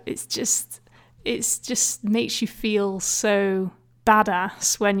 It's just makes you feel so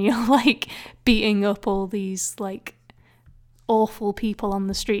badass when you're like beating up all these like awful people on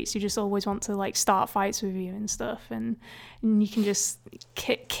the streets who just always want to like start fights with you and stuff, and you can just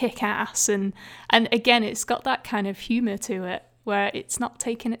kick ass, and again, it's got that kind of humor to it where it's not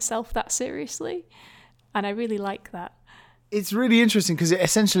taking itself that seriously, and I really like that. It's really interesting because it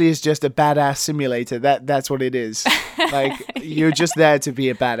essentially is just a badass simulator. That's what it is. Like, you're just there to be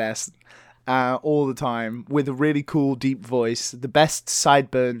a badass all the time with a really cool deep voice, the best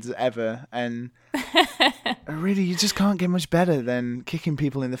sideburns ever, and really you just can't get much better than kicking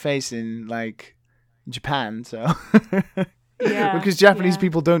people in the face in like Japan. So yeah, because Japanese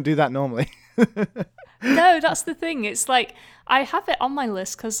people don't do that normally. No, that's the thing. It's like I have it on my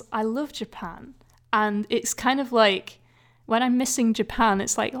list because I love Japan, and it's kind of like, when I'm missing Japan,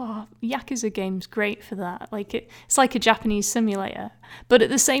 it's like, oh, Yakuza game's great for that. Like, it's like a Japanese simulator. But at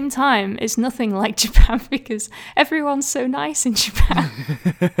the same time, it's nothing like Japan because everyone's so nice in Japan.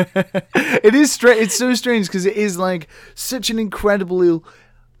 It is it's so strange because it is like such an incredible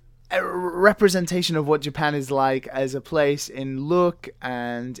representation of what Japan is like as a place in look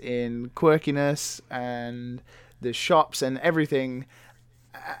and in quirkiness and the shops and everything.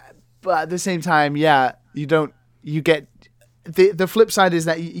 But at the same time, you get the flip side is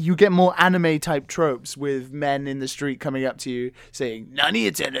that you get more anime type tropes with men in the street coming up to you saying "Nani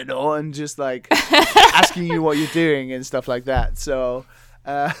ite no?" and just like asking you what you're doing and stuff like that. So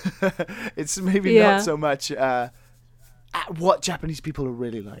It's maybe not so much what Japanese people are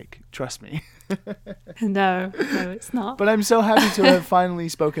really like. Trust me. No, it's not. But I'm so happy to have finally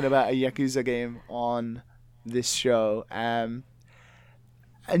spoken about a Yakuza game on this show. And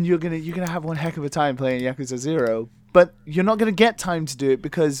you're gonna have one heck of a time playing Yakuza 0, but you're not gonna get time to do it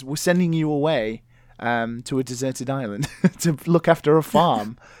because we're sending you away to a deserted island to look after a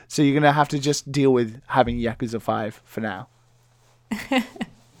farm. So you're gonna have to just deal with having Yakuza 5 for now.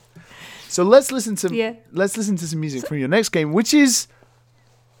 So let's listen to some music from your next game, which is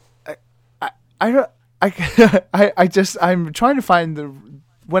I'm trying to find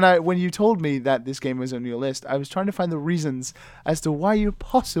when you told me that this game was on your list, I was trying to find the reasons as to why you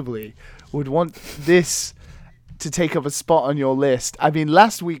possibly would want this to take up a spot on your list. I mean,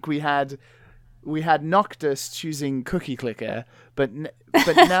 last week we had Noctis choosing Cookie Clicker, but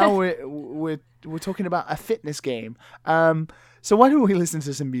now we're talking about a fitness game. So why don't we listen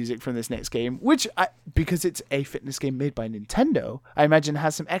to some music from this next game, which because it's a fitness game made by Nintendo, I imagine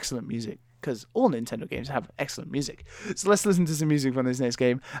has some excellent music, because all Nintendo games have excellent music. So let's listen to some music from this next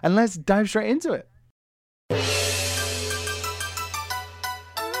game, and let's dive straight into it.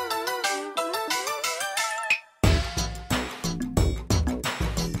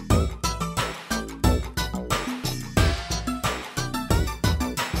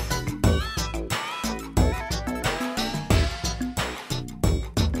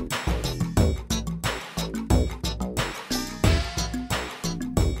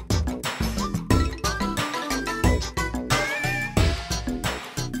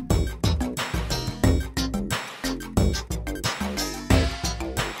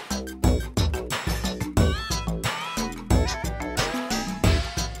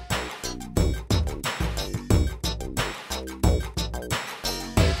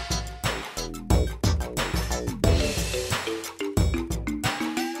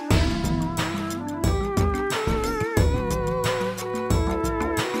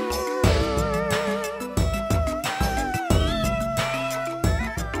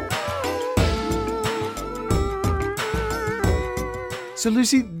 So,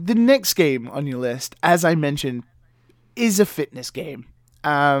 Lucy, the next game on your list, as I mentioned, is a fitness game.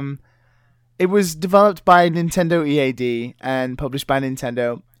 It was developed by Nintendo EAD and published by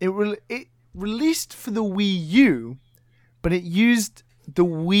Nintendo. It released for the Wii U, but it used the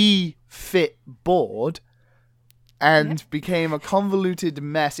Wii Fit board and became a convoluted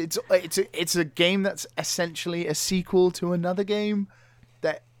mess. It's a game that's essentially a sequel to another game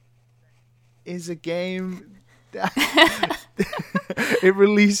that is a game. It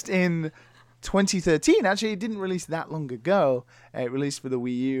released in 2013. Actually, it didn't release that long ago. It released for the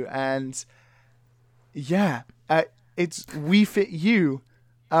Wii U, and it's Wii Fit U.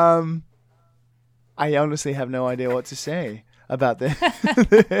 I honestly have no idea what to say about this.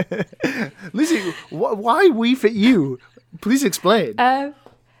 Lucy, why Wii Fit U? Please explain.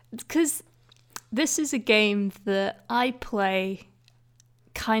 Because this is a game that I play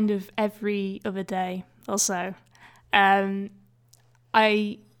kind of every other day or so.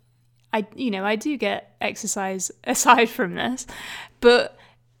 I do get exercise aside from this, but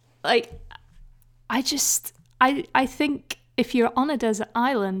like, I think if you're on a desert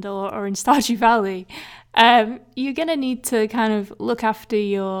island or in Stardew Valley, you're gonna need to kind of look after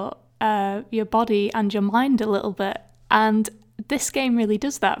your body and your mind a little bit, and this game really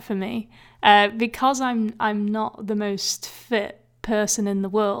does that for me. Because I'm not the most fit person in the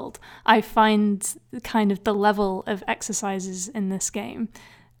world, I find kind of the level of exercises in this game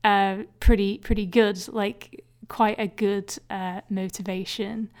pretty good, like quite a good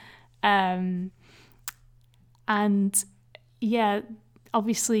motivation, and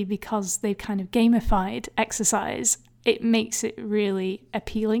obviously because they've kind of gamified exercise, it makes it really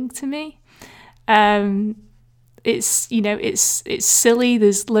appealing to me. It's silly.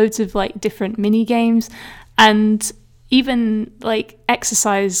 There's loads of like different mini games, and even like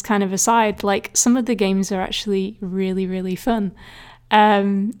exercise kind of aside, like some of the games are actually really, really fun.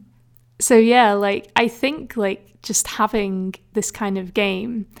 So yeah, like I think like just having this kind of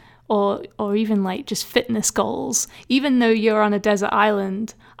game or even like just fitness goals, even though you're on a desert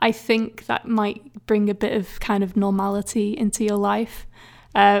island, I think that might bring a bit of kind of normality into your life.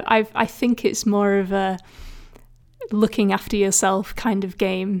 I think it's more of a looking after yourself kind of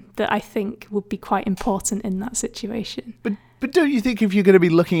game that I think would be quite important in that situation. But don't you think if you're going to be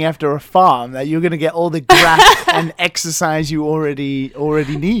looking after a farm that you're going to get all the grass and exercise you already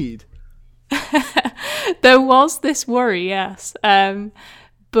need? There was this worry, yes.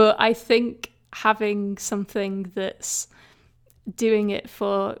 But I think having something that's doing it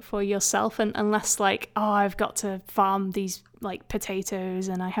for yourself, and unless like, oh, I've got to farm these like potatoes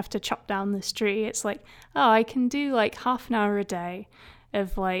and I have to chop down this tree. It's like, oh, I can do like half an hour a day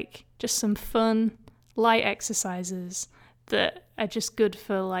of like just some fun light exercises that are just good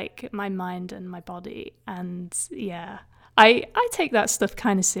for like my mind and my body. And yeah, I take that stuff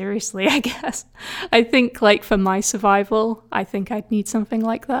kind of seriously, I guess. I think like for my survival, I think I'd need something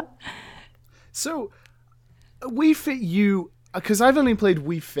like that. So Wii Fit U, because I've only played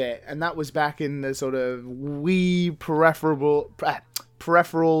Wii Fit, and that was back in the sort of Wii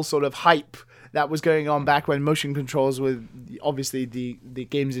peripheral sort of hype that was going on back when motion controls were obviously the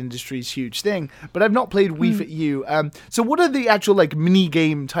games industry's huge thing. But I've not played Wii Fit U. So what are the actual like mini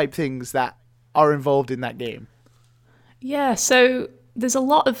game type things that are involved in that game? Yeah, so there's a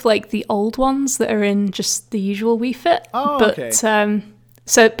lot of like the old ones that are in just the usual Wii Fit. Oh, but, okay.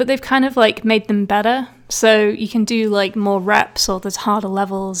 But they've kind of like made them better. So you can do like more reps, or there's harder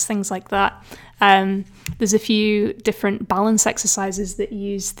levels, things like that. There's a few different balance exercises that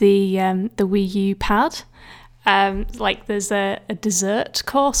use the Wii U pad. Like there's a dessert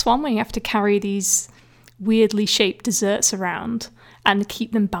course one where you have to carry these weirdly shaped desserts around and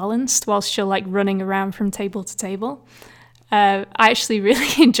keep them balanced whilst you're like running around from table to table. I actually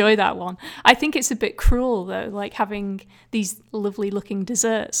really enjoy that one. I think it's a bit cruel though, like having these lovely looking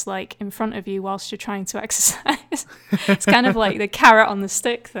desserts like in front of you whilst you're trying to exercise. It's kind of like the carrot on the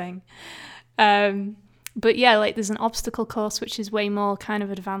stick thing. But yeah, like there's an obstacle course which is way more kind of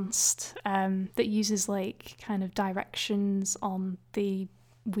advanced, that uses like kind of directions on the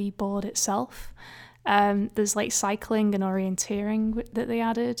Wii board itself. There's like cycling and orienteering that they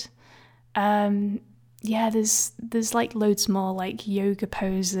added. Yeah, there's like loads more like yoga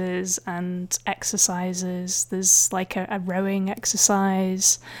poses and exercises. There's like a rowing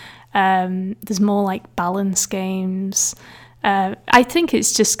exercise. There's more like balance games. I think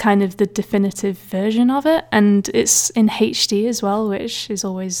it's just kind of the definitive version of it, and it's in HD as well, which is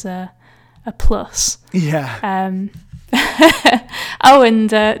always a plus. Yeah. Oh, and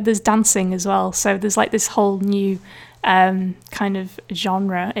there's dancing as well. So there's like this whole new kind of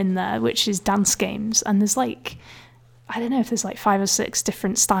genre in there, which is dance games. And there's like, I don't know if there's like 5 or 6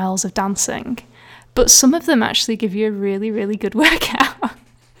 different styles of dancing, but some of them actually give you a really, really good workout.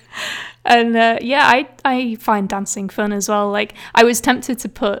 And yeah, I find dancing fun as well. Like I was tempted to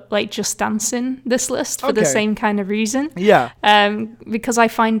put like Just Dance in this list for the same kind of reason. Yeah. Because I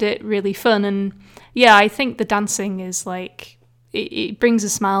find it really fun. And yeah, I think the dancing is like, it brings a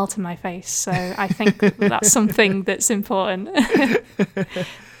smile to my face. So I think that's something that's important.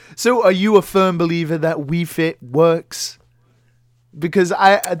 So are you a firm believer that Wii Fit works? Because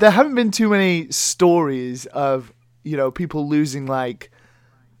there haven't been too many stories of, you know, people losing like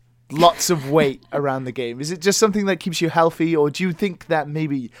lots of weight around the game. Is it just something that keeps you healthy, or do you think that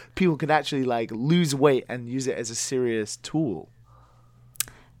maybe people could actually like lose weight and use it as a serious tool?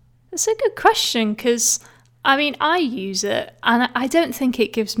 That's a good question, because I mean, I use it and I don't think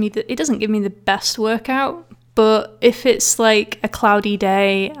it gives me it doesn't give me the best workout, but if it's like a cloudy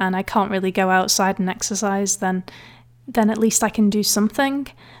day and I can't really go outside and exercise, then at least I can do something.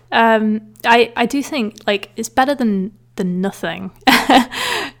 I do think like it's better than nothing.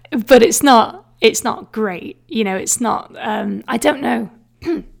 But it's not great. You know, it's not I don't know.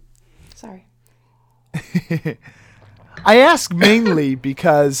 Sorry. I ask mainly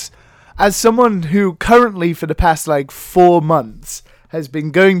because as someone who currently for the past like 4 months has been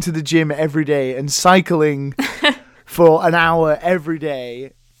going to the gym every day and cycling for an hour every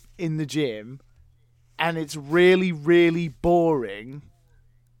day in the gym, and it's really, really boring,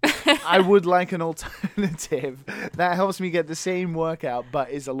 I would like an alternative that helps me get the same workout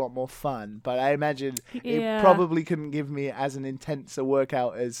but is a lot more fun. But I imagine it probably couldn't give me as an intense a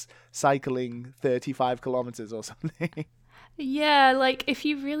workout as cycling 35 kilometers or something. Yeah, like if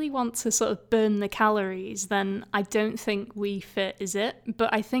you really want to sort of burn the calories, then I don't think Wii Fit is it.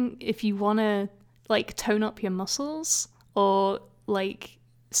 But I think if you want to like tone up your muscles or like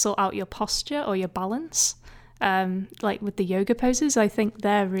sort out your posture or your balance, like with the yoga poses, I think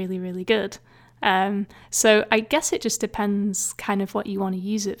they're really, really good. So I guess it just depends kind of what you want to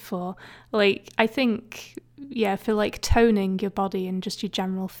use it for. Like, I think, yeah, for like toning your body and just your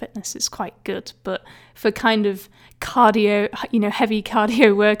general fitness, it's quite good. But for kind of cardio, you know, heavy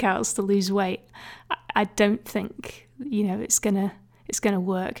cardio workouts to lose weight, I don't think, you know, it's gonna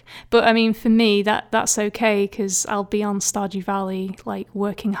work. But I mean, for me, that's okay, because I'll be on Stardew Valley, like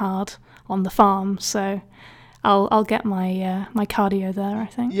working hard on the farm. So I'll get my my cardio there, I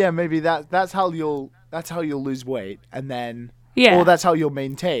think. Yeah, maybe that's how you'll lose weight, and then or that's how you'll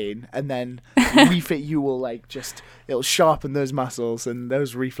maintain, and then Wii Fit U will it'll sharpen those muscles and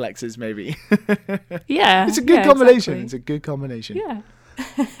those reflexes maybe. Yeah. It's a good combination. Exactly. It's a good combination. Yeah.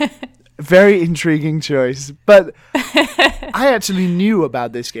 Very intriguing choice. But I actually knew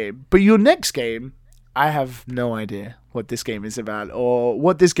about this game. But your next game, I have no idea what this game is about or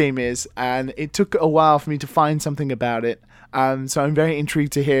what this game is. And it took a while for me to find something about it. So I'm very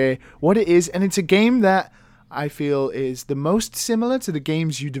intrigued to hear what it is. And it's a game that I feel is the most similar to the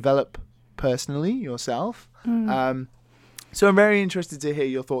games you develop personally yourself. So I'm very interested to hear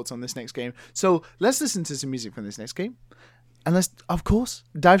your thoughts on this next game. So let's listen to some music from this next game. And let's, of course,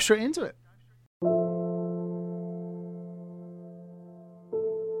 dive straight into it.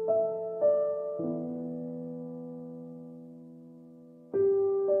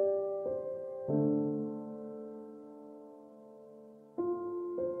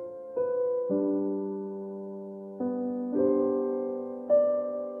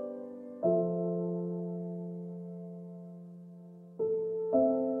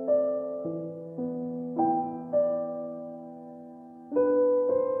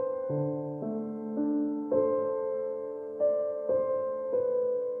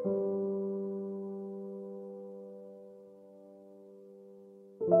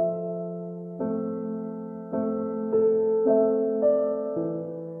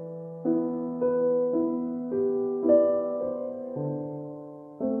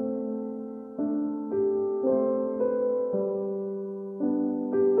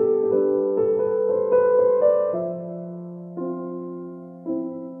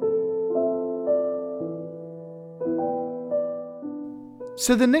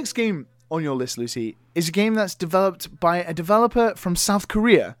 So the next game on your list, Lucy, is a game that's developed by a developer from South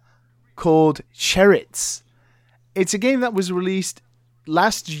Korea called Cherits. It's a game that was released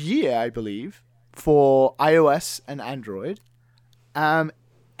last year, I believe, for iOS and Android. And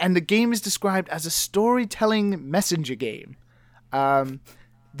the game is described as a storytelling messenger game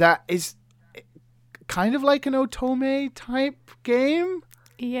that is kind of like an Otome type game.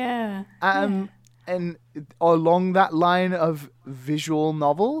 Yeah. And along that line of visual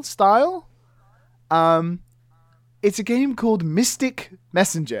novel style, it's a game called Mystic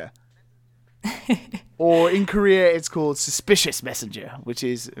Messenger. Or in Korea, it's called Suspicious Messenger, which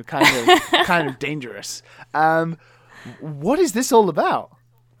is kind of dangerous. What is this all about?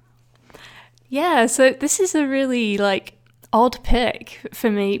 Yeah, so this is a really odd pick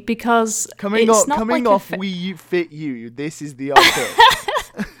for me because coming off Wii Fit U, this is the odd pick.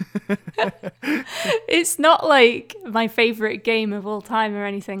 It's not like my favorite game of all time or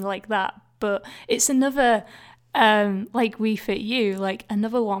anything like that, but it's another like Wii Fit U, like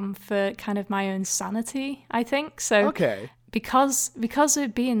another one for kind of my own sanity, I think. So okay, because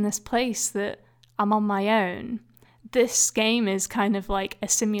it being this place that I'm on my own, this game is kind of like a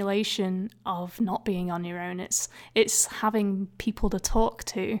simulation of not being on your own. It's having people to talk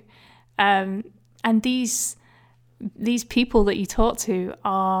to, and these people that you talk to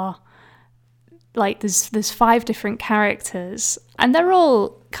are like there's 5 different characters, and they're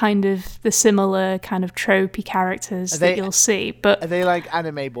all kind of the similar kind of tropey characters that you'll see. But are they like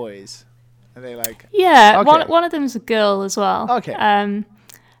anime boys? Are they like yeah? Okay. One of them's a girl as well. Okay.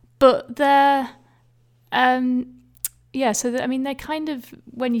 But they're yeah. So I mean, they're kind of,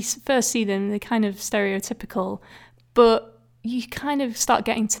 when you first see them, they're kind of stereotypical, but you kind of start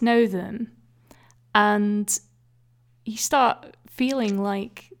getting to know them, and you start feeling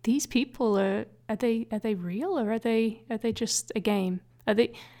like these people are they real, or are they just a game?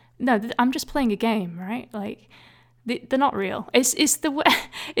 I'm just playing a game, right? Like they're not real. It's the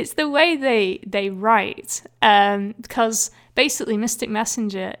way they write, because basically Mystic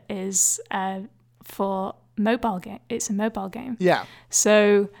Messenger is for mobile game. It's a mobile game. Yeah.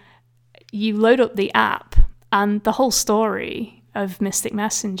 So you load up the app, and the whole story of Mystic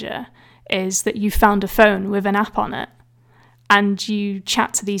Messenger is that you found a phone with an app on it, and you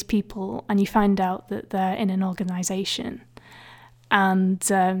chat to these people, and you find out that they're in an organization, and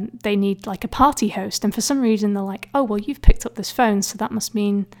they need like a party host. And for some reason, they're like, "Oh, well, you've picked up this phone, so that must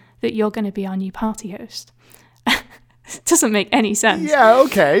mean that you're going to be our new party host." It doesn't make any sense. Yeah.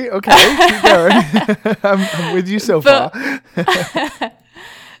 Okay. Keep going. I'm with you so far.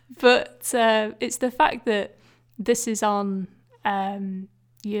 But it's the fact that this is on.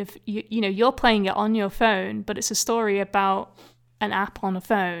 You're playing it on your phone, but it's a story about an app on a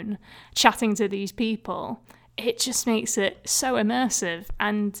phone chatting to these people. It just makes it so immersive,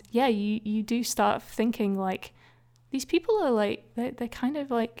 and yeah, you do start thinking like these people are like they're kind of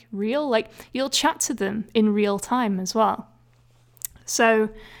like real. Like you'll chat to them in real time as well. So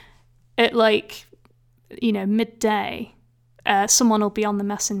at midday, someone will be on the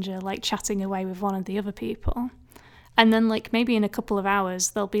messenger, like chatting away with one of the other people. And then like maybe in a couple of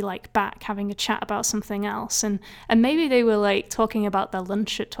hours, they'll be like back having a chat about something else. And maybe they were like talking about their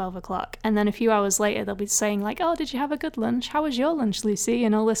lunch at 12 o'clock. And then a few hours later, they'll be saying like, oh, did you have a good lunch? How was your lunch, Lucy?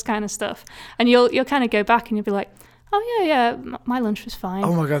 And all this kind of stuff. And you'll kind of go back and you'll be like, oh yeah, my lunch was fine.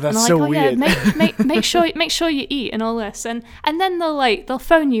 Oh my God, that's and so like, weird. Yeah, make sure you eat and all this. And then they'll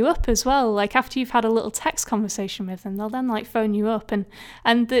phone you up as well. Like after you've had a little text conversation with them, they'll then like phone you up and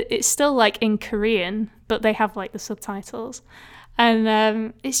it's still like in Korean, but they have like the subtitles.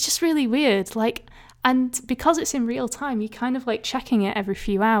 And it's just really weird. Like, and because it's in real time, you're kind of like checking it every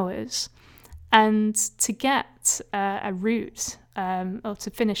few hours. And to get a route or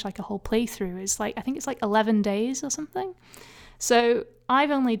to finish like a whole playthrough is like, I think it's like 11 days or something. So I've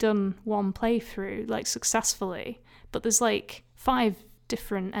only done one playthrough like successfully, but there's like 5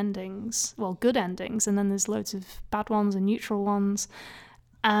 different endings, well, good endings, and then there's loads of bad ones and neutral ones.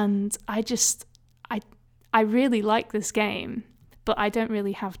 And I really like this game, but I don't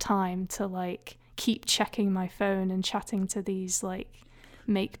really have time to like keep checking my phone and chatting to these like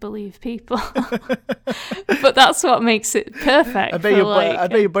make-believe people. But that's what makes it perfect. I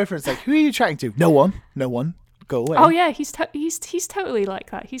bet your boyfriend's like, who are you chatting to? No one. Go away. Oh yeah, he's totally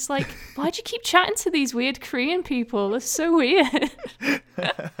like that. He's like, why'd you keep chatting to these weird Korean people? They're so weird.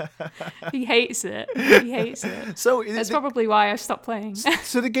 He hates it. So that's probably why I stopped playing.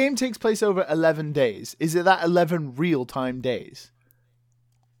 So the game takes place over 11 days. Is it that 11 real-time days?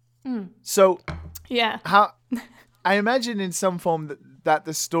 So yeah. How I imagine in some form that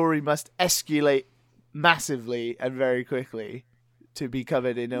the story must escalate massively and very quickly to be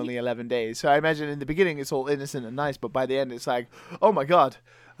covered in only 11 days. So I imagine in the beginning it's all innocent and nice, but by the end it's like, oh my God,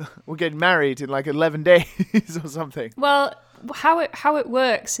 we're getting married in like 11 days or something. Well, how it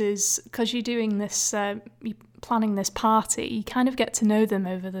works is because you're doing this, you're planning this party, you kind of get to know them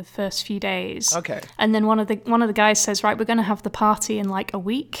over the first few days. Okay. And then one of the guys says, right, we're going to have the party in like a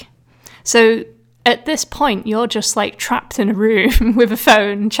week. So at this point, you're just like trapped in a room with a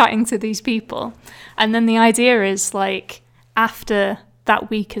phone chatting to these people. And then the idea is like after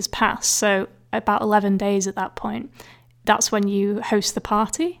that week has passed, so about 11 days at that point, that's when you host the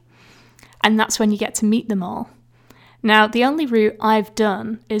party. And that's when you get to meet them all. Now, the only route I've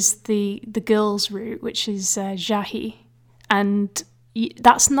done is the girls' route, which is Jahi. And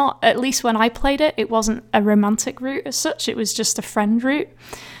that's not, at least when I played it, it wasn't a romantic route as such. It was just a friend route.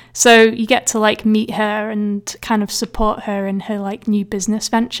 So you get to like meet her and kind of support her in her like new business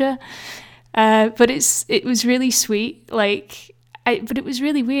venture. But it was really sweet. But it was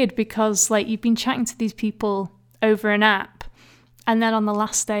really weird because like you've been chatting to these people over an app, and then on the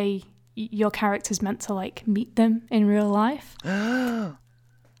last day, your character's meant to like meet them in real life. And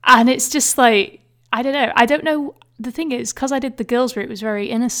it's just like, I don't know. The thing is, because I did the girls' route, it was very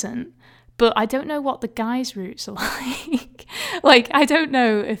innocent. But I don't know what the guys' routes are like. Like, I don't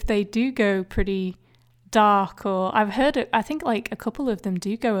know if they do go pretty dark, or I've heard it. I think like a couple of them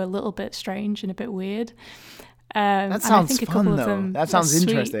do go a little bit strange and a bit weird. That sounds fun, though. That sounds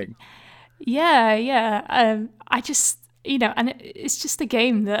interesting. Yeah. I just, and it's just a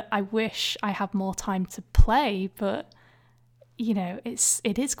game that I wish I had more time to play, but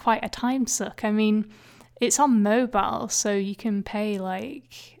it is quite a time suck. I mean, it's on mobile, so you can pay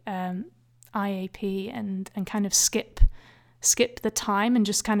like IAP and kind of skip the time and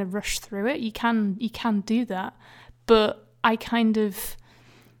just kind of rush through it. You can do that, but I kind of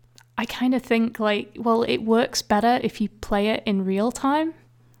think like, well, it works better if you play it in real time.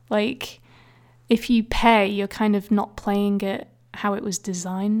 Like if you pay, you're kind of not playing it how it was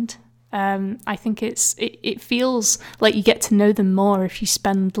designed. I think it feels like you get to know them more if you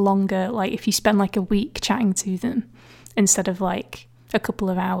spend longer, like if you spend like a week chatting to them instead of like a couple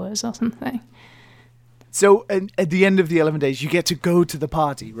of hours or something. So at the end of the 11 days, you get to go to the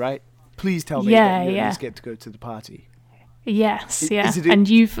party, right? Please tell me that you just get to go to the party. Yes, and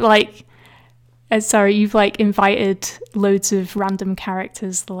you've like, you've like invited loads of random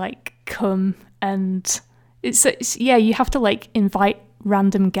characters to like come, and it's you have to like invite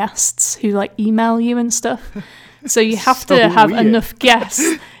random guests who like email you and stuff. So you have to have enough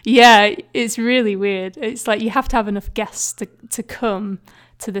guests. Yeah, it's really weird. It's like you have to have enough guests to come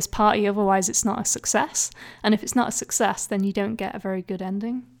to this party, otherwise it's not a success. And if it's not a success, then you don't get a very good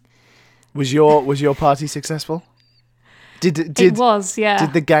ending. Was your party successful? It was, yeah.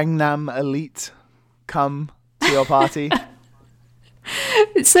 Did the Gangnam Elite come to your party?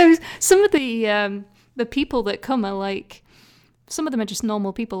 So some of the people that come are like, some of them are just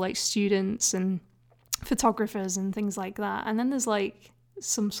normal people, like students and photographers and things like that. And then there's like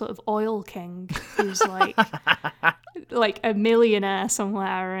some sort of oil king who's like like a millionaire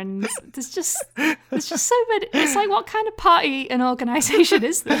somewhere, and there's just so many. It's like, what kind of party and organization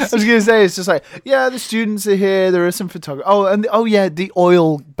is this? I was gonna say, it's just like, yeah, the students are here. There are some photographers. Oh, and the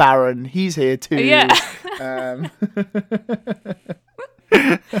oil baron, he's here too. Yeah.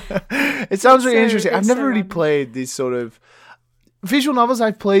 It sounds really interesting. I've never really played these sort of visual novels.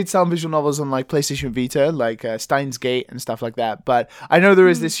 I've played some visual novels on like PlayStation Vita, like Steins Gate and stuff like that. But I know there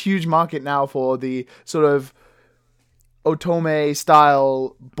is this huge market now for the sort of otome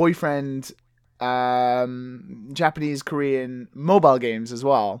style boyfriend, Japanese, Korean mobile games as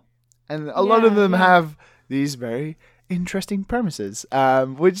well, and a lot of them have these very interesting premises,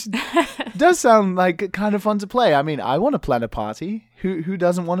 which does sound like kind of fun to play. I mean, I want to plan a party. Who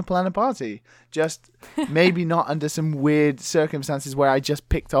doesn't want to plan a party? Just maybe not under some weird circumstances where I just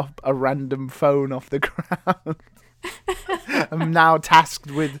picked up a random phone off the ground. I'm now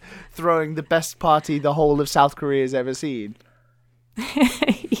tasked with throwing the best party the whole of South Korea has ever seen.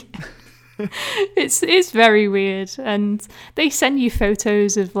 It's very weird, and they send you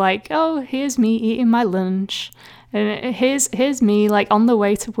photos of like, oh, here's me eating my lunch, and here's me like on the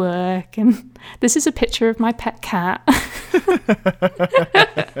way to work, and this is a picture of my pet cat.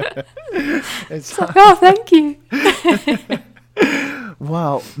 It's like, oh, thank you.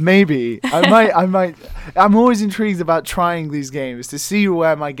 Well, maybe I might. I'm always intrigued about trying these games to see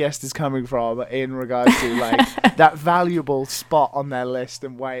where my guest is coming from in regards to like that valuable spot on their list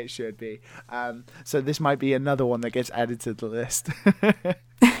and why it should be. So this might be another one that gets added to the list.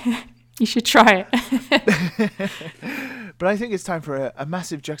 You should try it. But I think it's time for a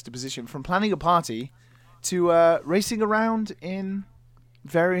massive juxtaposition from planning a party to racing around in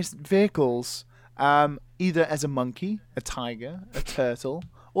various vehicles. Either as a monkey, a tiger, a turtle,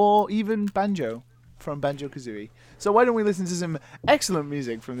 or even Banjo from Banjo-Kazooie. So why don't we listen to some excellent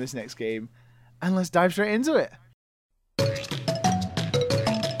music from this next game, and let's dive straight into it.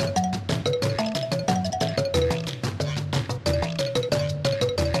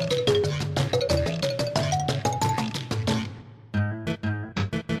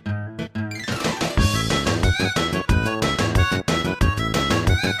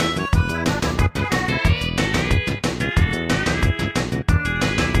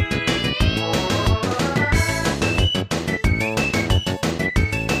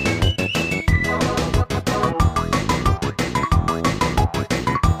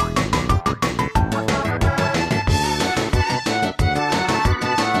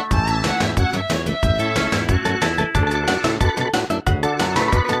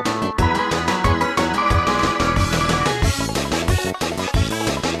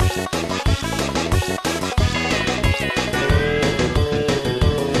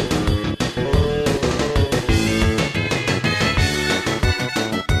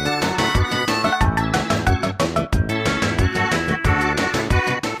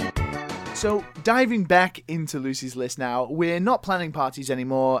 So, diving back into Lucy's list now, we're not planning parties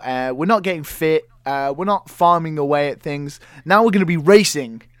anymore, we're not getting fit, we're not farming away at things. Now we're going to be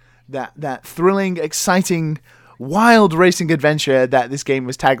racing, that thrilling, exciting, wild racing adventure that this game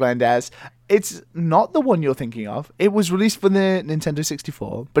was taglined as. It's not the one you're thinking of. It was released for the Nintendo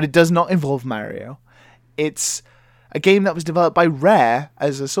 64, but it does not involve Mario. It's a game that was developed by Rare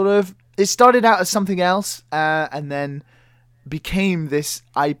as a sort of... It started out as something else, and then became this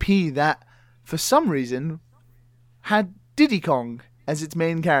IP that, for some reason, had Diddy Kong as its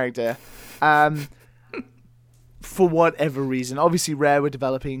main character. For whatever reason. Obviously, Rare were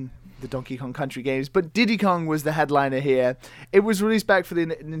developing the Donkey Kong Country games, but Diddy Kong was the headliner here. It was released back for the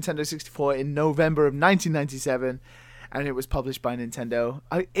Nintendo 64 in November of 1997, and it was published by Nintendo.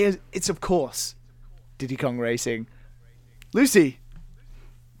 It's, of course, Diddy Kong Racing. Lucy,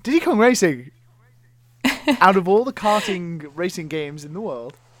 Diddy Kong Racing. Out of all the karting racing games in the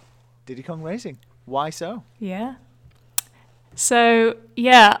world, Diddy Kong Racing. Why so? Yeah. So,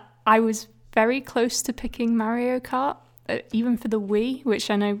 yeah, I was very close to picking Mario Kart, even for the Wii, which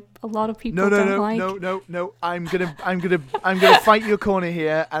I know a lot of people don't like. No. I'm gonna fight your corner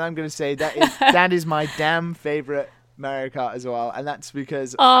here, and I'm gonna say that is my damn favorite Mario Kart as well, and that's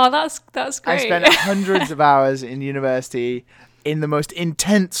because that's great. I spent hundreds of hours in university in the most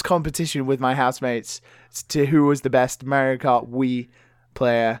intense competition with my housemates to who was the best Mario Kart Wii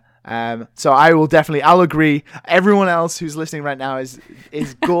player. So I'll agree. Everyone else who's listening right now is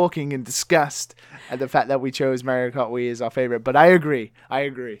gawking in disgust at the fact that we chose Mario Kart Wii as our favorite. But I agree.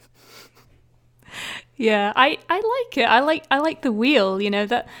 Yeah, I like it. I like the wheel. You know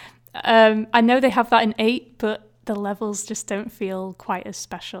that. I know they have that in 8, but the levels just don't feel quite as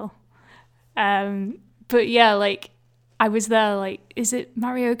special. But yeah, like I was there. Like, is it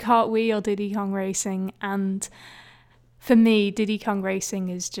Mario Kart Wii or Diddy Kong Racing? And for me, Diddy Kong Racing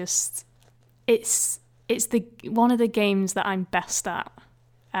is just it's the one of the games that I'm best at.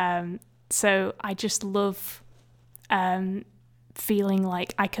 So I just love feeling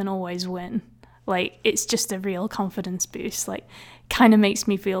like I can always win. Like, it's just a real confidence boost. Like, kind of makes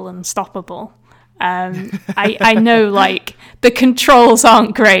me feel unstoppable. I know, like, the controls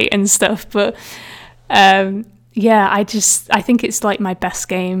aren't great and stuff, but yeah, I think it's like my best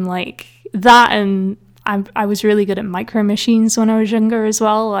game. Like that, and I was really good at Micro Machines when I was younger as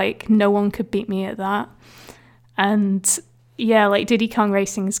well. Like, no one could beat me at that. And yeah, like Diddy Kong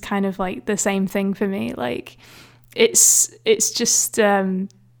Racing is kind of like the same thing for me. Like, it's just a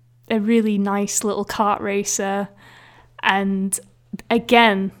really nice little kart racer. And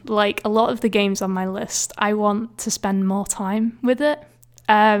again, like a lot of the games on my list, I want to spend more time with it.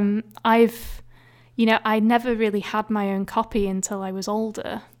 I never really had my own copy until I was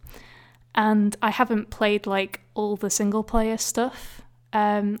older. And I haven't played like all the single player stuff.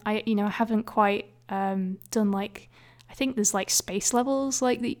 I haven't quite done like, I think there's like space levels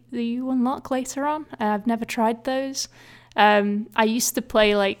like that you unlock later on. I've never tried those. I used to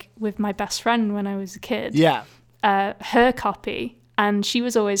play like with my best friend when I was a kid. Yeah. Her copy, and she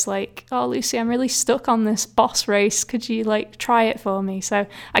was always like, "Oh, Lucy, I'm really stuck on this boss race. Could you like try it for me?" So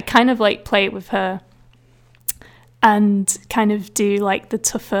I kind of like play it with her, and kind of do like the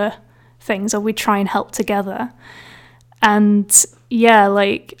tougher things, or we try and help together. And yeah,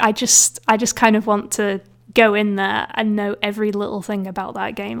 like I just kind of want to go in there and know every little thing about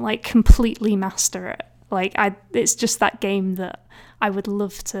that game, like completely master it. Like it's just that game that I would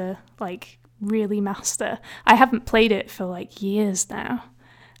love to like really master. I haven't played it for like years now,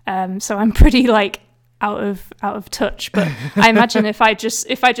 so I'm pretty like out of touch. But I imagine if I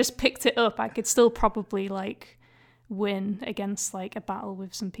just picked it up, I could still probably like win against like a battle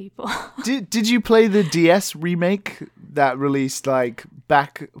with some people. Did you play the DS remake that released like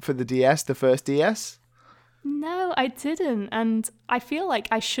back for the DS, the first DS? No, I didn't, and I feel like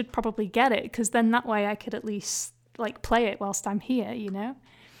I should probably get it, because then that way I could at least like play it whilst I'm here, you know?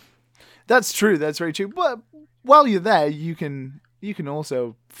 That's true. That's very true. But while you're there, you can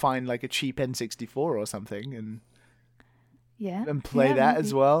also find like a cheap N64 or something and play that maybe.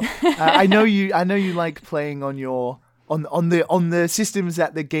 As well. I know you like playing on your on the systems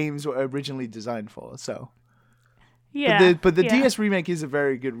that the games were originally designed for. So yeah, but the DS remake is a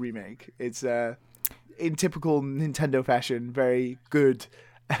very good remake. It's in typical Nintendo fashion, very good.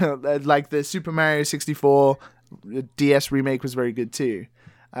 Like the Super Mario 64 DS remake was very good too.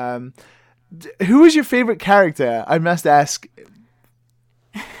 Who was your favorite character? I must ask,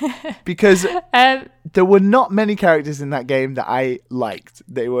 because there were not many characters in that game that I liked.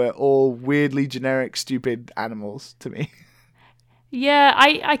 They were all weirdly generic, stupid animals to me. Yeah,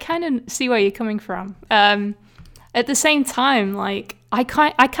 I kind of see where you're coming from. At the same time, like I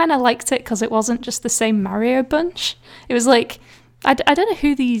kind of liked it because it wasn't just the same Mario bunch. It was like I don't know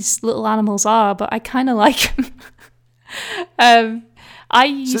who these little animals are, but I kind of like them. I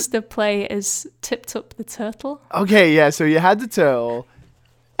used to play as Tip Top the turtle. Okay, yeah. So you had the turtle,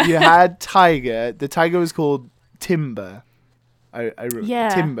 you had Tiger. The tiger was called Timber.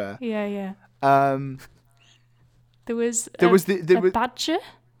 Timber. Yeah. There was the badger.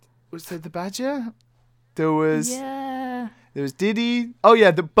 Was there the badger? There was There was Diddy. Oh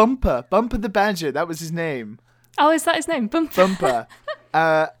yeah, the Bumper the badger. That was his name. Oh, is that his name? Bumper.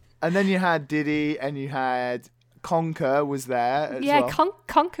 And then you had Diddy, and you had Conker was there as well.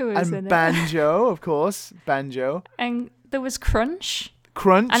 Conker was in it. And Banjo, of course, Banjo. And there was Crunch.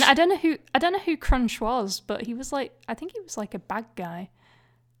 And I don't know who Crunch was, but he was like, I think he was like a bad guy.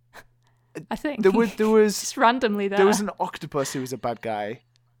 I think there was just randomly there. There was an octopus who was a bad guy,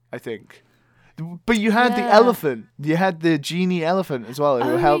 I think. But you had the elephant. You had the genie elephant as well,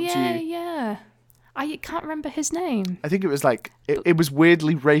 who helped you. Yeah. I can't remember his name. I think it was like it was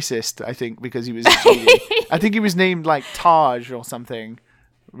weirdly racist. I think because he was a genie. I think he was named like Taj or something.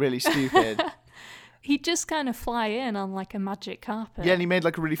 Really stupid. He'd just kind of fly in on like a magic carpet. Yeah, and he made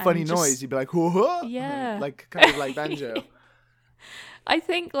like a really funny noise. He'd be like, whoa, yeah, like kind of like Banjo. I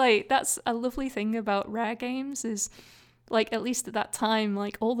think like that's a lovely thing about Rare games is like at least at that time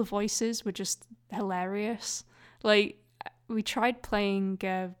like all the voices were just hilarious. Like we tried playing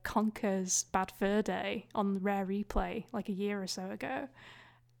Conker's Bad Fur Day on the Rare Replay like a year or so ago,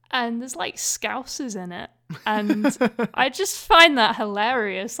 and there's like Scousers in it, and I just find that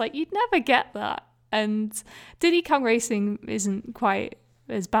hilarious. Like you'd never get that. And Diddy Kong Racing isn't quite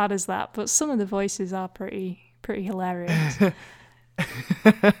as bad as that, but some of the voices are pretty hilarious.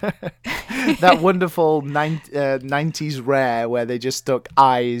 That wonderful 90s Rare where they just stuck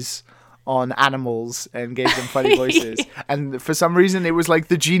eyes on animals and gave them funny voices. And for some reason, it was like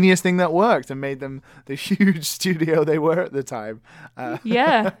the genius thing that worked and made them the huge studio they were at the time.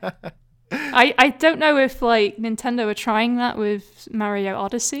 Yeah. I don't know if like Nintendo are trying that with Mario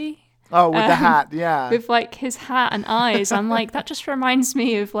Odyssey. Oh, with the hat, yeah. With like his hat and eyes. I'm like, that just reminds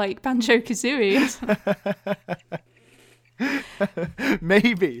me of like Banjo-Kazooie.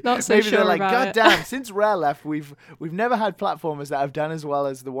 Maybe. Not so Maybe sure they're like, about God it. damn, since Rare left, we've never had platformers that have done as well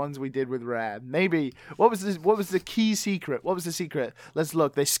as the ones we did with Rare. Maybe. What was the key secret? What was the secret? Let's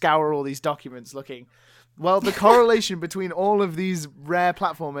look. They scour all these documents looking. Well, the correlation between all of these Rare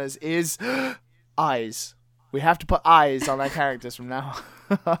platformers is eyes. We have to put eyes on our characters from now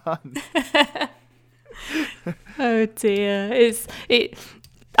on. Oh dear.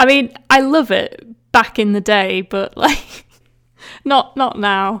 I mean, I love it back in the day, but like not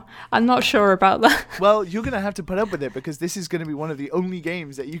now. I'm not sure about that. Well, you're going to have to put up with it because this is going to be one of the only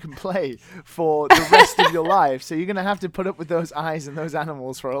games that you can play for the rest of your life. So you're going to have to put up with those eyes and those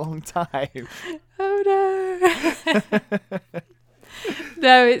animals for a long time. Oh no.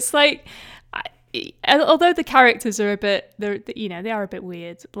 No, it's like although the characters are they are a bit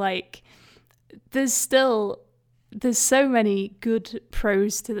weird. Like there's so many good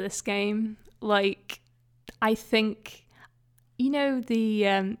pros to this game. Like I think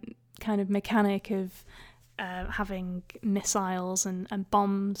the kind of mechanic of having missiles and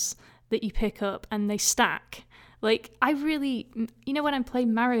bombs that you pick up and they stack. Like I really, when I'm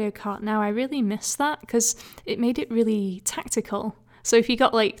playing Mario Kart now, I really miss that because it made it really tactical. So if you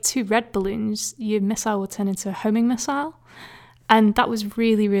got like 2 red balloons, your missile would turn into a homing missile. And that was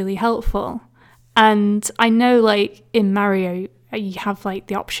really, really helpful. And I know like in Mario, you have like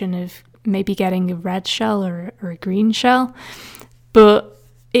the option of maybe getting a red shell or a green shell. But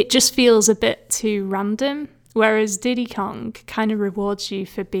it just feels a bit too random. Whereas Diddy Kong kind of rewards you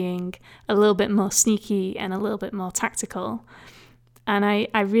for being a little bit more sneaky and a little bit more tactical. And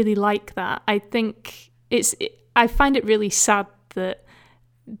I really like that. I think I find it really sad that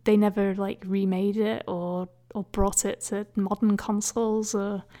they never like remade it or brought it to modern consoles,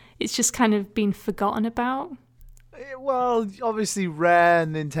 or it's just kind of been forgotten about. Well, obviously Rare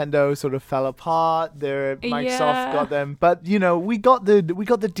and Nintendo sort of fell apart. Microsoft got them, but we got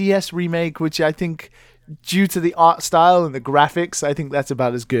the DS remake, which I think, due to the art style and the graphics, I think that's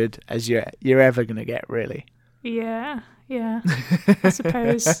about as good as you're ever gonna get, really. Yeah, I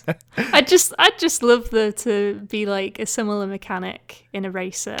suppose. I'd just love there to be like a similar mechanic in a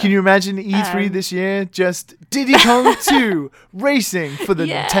racer. Can you imagine E3 this year? Just Diddy Kong 2 racing for the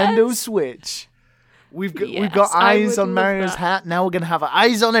Nintendo Switch. We've got eyes on Mario's hat. Now we're gonna have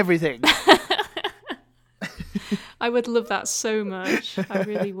eyes on everything. I would love that so much. I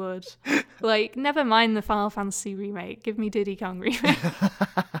really would. Like, never mind the Final Fantasy remake. Give me Diddy Kong remake.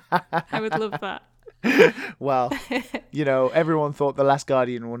 I would love that. Well, everyone thought The Last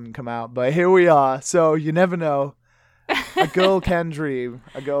Guardian wouldn't come out, but here we are. So you never know. A girl can dream.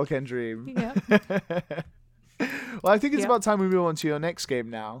 A girl can dream. Yeah. Well, I think it's about time we move on to your next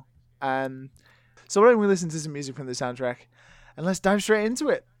game now. So why don't we listen to some music from the soundtrack and let's dive straight into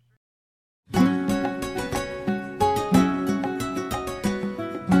it.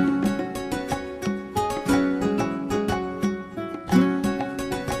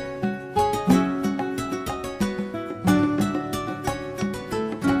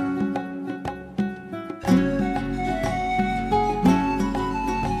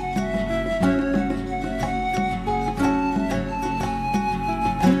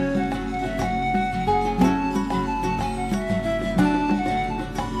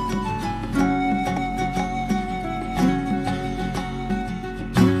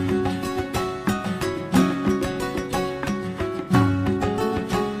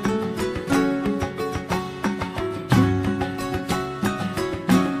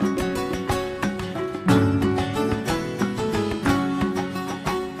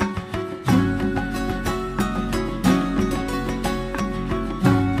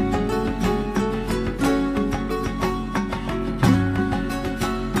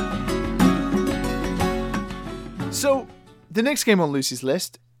 So, the next game on Lucy's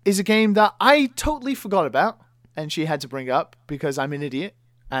list is a game that I totally forgot about, and she had to bring up because I'm an idiot,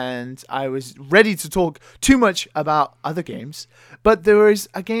 and I was ready to talk too much about other games. But there is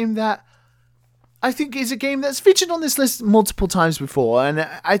a game that I think is a game that's featured on this list multiple times before, and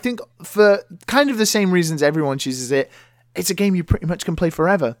I think for kind of the same reasons everyone chooses it, it's a game you pretty much can play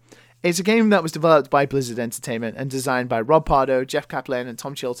forever. It's a game that was developed by Blizzard Entertainment and designed by Rob Pardo, Jeff Kaplan, and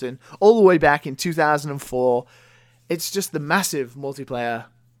Tom Chilton all the way back in 2004. It's just the massive multiplayer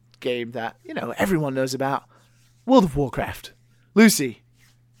game that, everyone knows about. World of Warcraft. Lucy,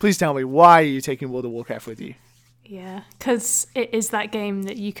 Please tell me, why are you taking World of Warcraft with you? Yeah, because it is that game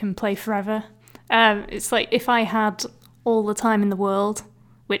that you can play forever. It's like if I had all the time in the world,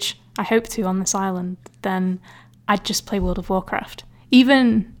 which I hope to on this island, then I'd just play World of Warcraft.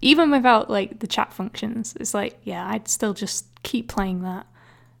 Even without like the chat functions, it's like, yeah, I'd still just keep playing that.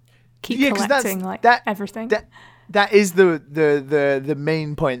 Keep collecting everything. That is the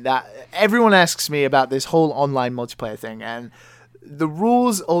main point that everyone asks me about this whole online multiplayer thing, and the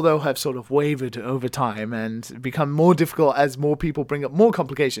rules, although have sort of wavered over time and become more difficult as more people bring up more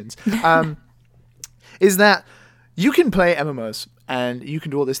complications, is that you can play MMOs and you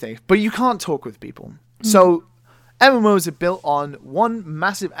can do all this thing, but you can't talk with people. So MMOs are built on one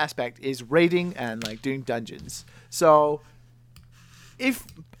massive aspect is raiding and like doing dungeons. So if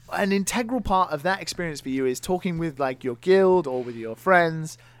an integral part of that experience for you is talking with like your guild or with your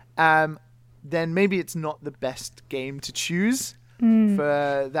friends, then maybe it's not the best game to choose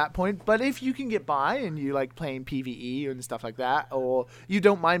for that point. But if you can get by and you like playing PvE and stuff like that, or you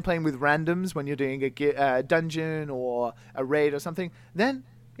don't mind playing with randoms when you're doing a dungeon or a raid or something, then,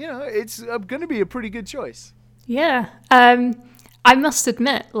 you know, it's going to be a pretty good choice. Yeah. I must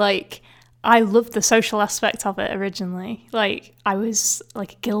admit, like, I loved the social aspect of it originally. Like, I was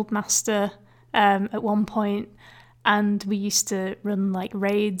like a guild master at one point, and we used to run like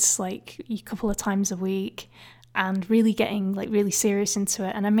raids like a couple of times a week, and really getting like really serious into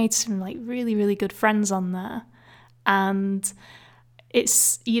it. And I made some like really, really good friends on there. And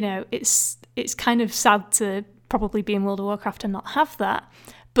it's, you know, it's kind of sad to probably be in World of Warcraft and not have that.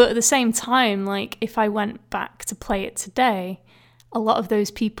 But at the same time, like if I went back to play it today, a lot of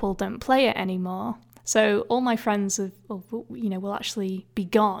those people don't play it anymore. So all my friends will actually be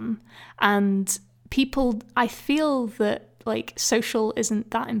gone. And people, I feel that like social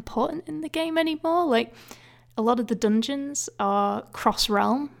isn't that important in the game anymore. Like a lot of the dungeons are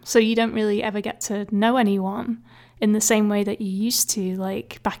cross-realm, so you don't really ever get to know anyone in the same way that you used to,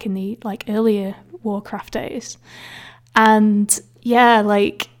 like back in the like earlier Warcraft days. And yeah,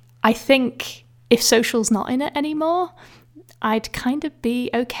 like I think if social's not in it anymore, I'd kind of be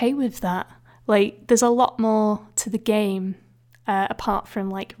okay with that. Like there's a lot more to the game apart from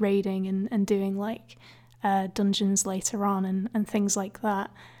like raiding and doing like dungeons later on and things like that.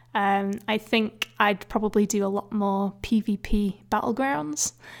 I think I'd probably do a lot more PvP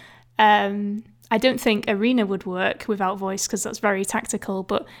battlegrounds. I don't think arena would work without voice because that's very tactical,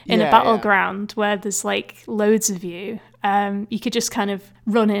 but in a battleground where there's like loads of you, you could just kind of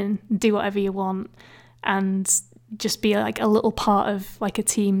run in, do whatever you want, and just be like a little part of like a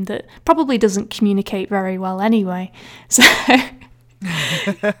team that probably doesn't communicate very well anyway. So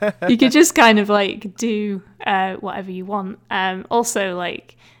you could just kind of like do whatever you want. Also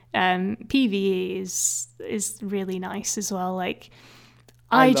like PvE is really nice as well. Like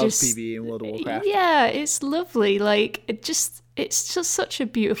I love PvE in World of Warcraft. Yeah, it's lovely. Like it's just such a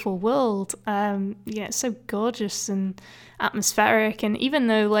beautiful world. It's so gorgeous and atmospheric. And even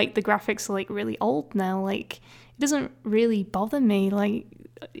though like the graphics are like really old now, like it doesn't really bother me. Like,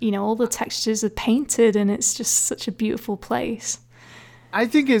 you know, all the textures are painted and it's just such a beautiful place. I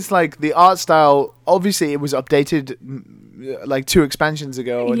think it's like the art style, obviously it was updated like 2 expansions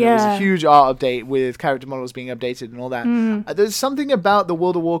ago, and there was a huge art update with character models being updated and all that. There's something about the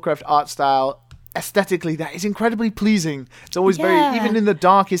World of Warcraft art style aesthetically that is incredibly pleasing. It's always very, even in the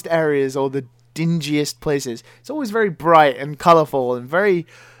darkest areas or the dingiest places, it's always very bright and colourful and very,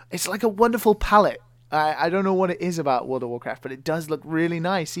 it's like a wonderful palette. I don't know what it is about World of Warcraft, but it does look really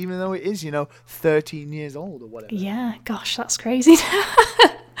nice, even though it is, 13 years old or whatever. Yeah, gosh, that's crazy.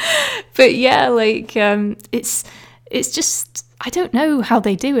 But yeah, like, it's just, I don't know how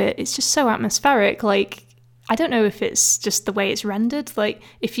they do it. It's just so atmospheric. Like, I don't know if it's just the way it's rendered. Like,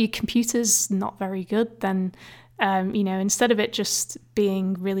 if your computer's not very good, then, instead of it just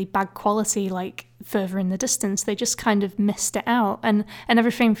being really bad quality, like further in the distance, they just kind of mist it out, and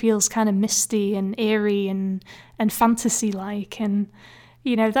everything feels kind of misty and eerie and fantasy-like, and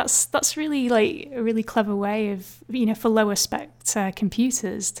that's really like a really clever way of for lower spec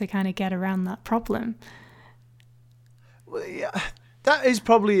computers to kind of get around that problem. Well, yeah, that is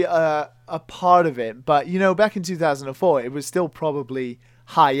probably a part of it, but back in 2004, it was still probably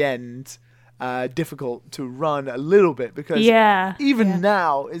high end. Difficult to run a little bit because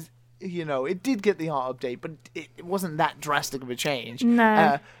now is it did get the art update, but it wasn't that drastic of a change.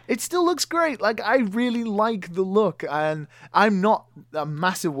 No, it still looks great. Like I really like the look, and I'm not a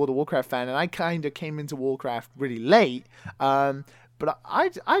massive World of Warcraft fan, and I kind of came into Warcraft really late. But I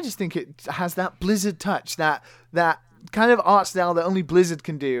just think it has that Blizzard touch, that kind of art style that only Blizzard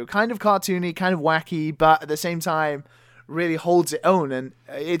can do. Kind of cartoony, kind of wacky, but at the same time really holds its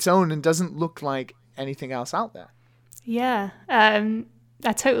own and doesn't look like anything else out there. Yeah,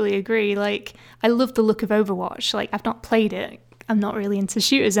 I totally agree. Like, I love the look of Overwatch. Like, I've not played it. I'm not really into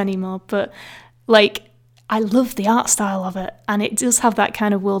shooters anymore, but like, I love the art style of it, and it does have that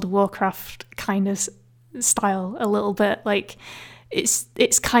kind of World of Warcraft kind of style a little bit. Like,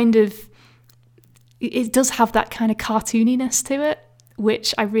 it's kind of, it does have that kind of cartooniness to it,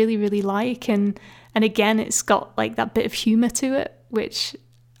 which I really, really like. And again, it's got like that bit of humor to it, which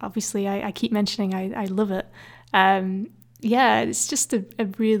obviously I keep mentioning. I love it. Yeah, it's just a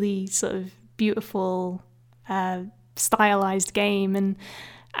really sort of beautiful, stylized game.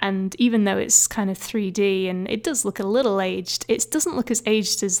 And even though it's kind of 3D and it does look a little aged, it doesn't look as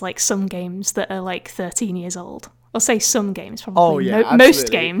aged as like some games that are like 13 years old. I'll say some games, probably. Oh, yeah,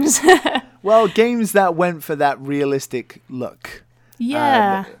 most games. Well, games that went for that realistic look.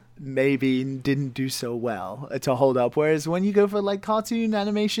 Yeah. Maybe didn't do so well to hold up. Whereas when you go for like cartoon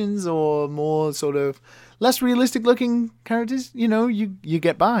animations or more sort of less realistic looking characters, you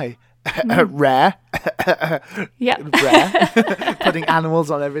get by. Rare. Yeah. Rare. Putting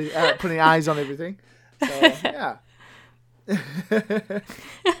animals on putting eyes on everything. So, yeah.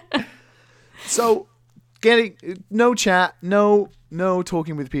 So, getting no chat, no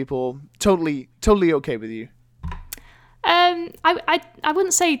talking with people, totally okay with you. I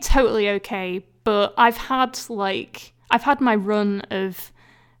wouldn't say totally okay, but I've had my run of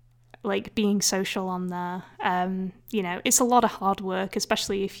like being social on there. It's a lot of hard work,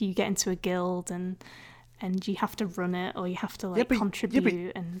 especially if you get into a guild and you have to run it or you have to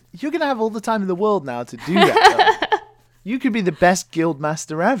contribute. And you're gonna have all the time in the world now to do that. Though. You could be the best guild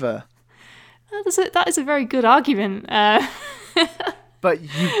master ever. That is a very good argument. But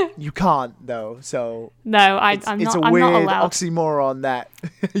you can't though, so no, I'm it's not. a I'm weird not allowed. oxymoron that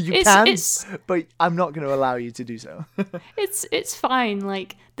you can, but I'm not going to allow you to do so. It's fine.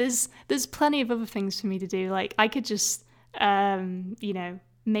 Like there's plenty of other things for me to do. Like I could just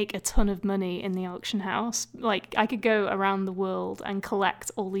make a ton of money in the auction house. Like I could go around the world and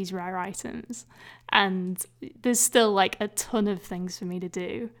collect all these rare items, and there's still like a ton of things for me to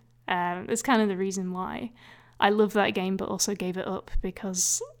do. It's kind of the reason why I love that game, but also gave it up,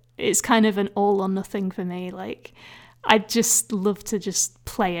 because it's kind of an all or nothing for me. Like, I just love to just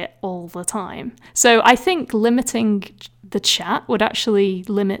play it all the time. So I think limiting the chat would actually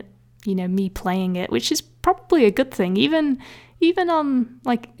limit, me playing it, which is probably a good thing. Even on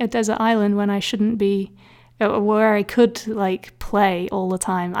like a desert island when I shouldn't be, where I could like play all the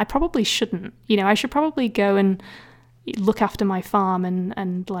time, I probably shouldn't. I should probably go and look after my farm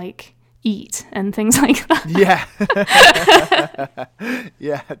and like eat and things like that.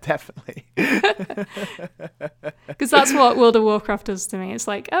 Yeah, definitely. Because that's what World of Warcraft does to me. It's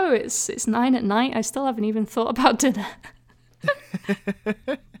like, oh, it's 9 p.m. I still haven't even thought about dinner.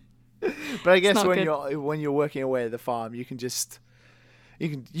 But I guess when you're working away at the farm, you can just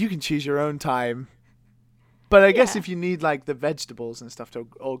you can choose your own time. But I guess if you need like the vegetables and stuff to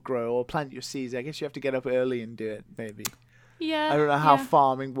all grow or plant your seeds, I guess you have to get up early and do it. Maybe. Yeah. I don't know how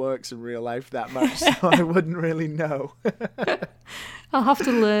farming works in real life that much, so I wouldn't really know. I'll have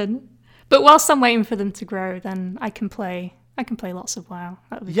to learn. But whilst I'm waiting for them to grow, then I can play lots of WoW.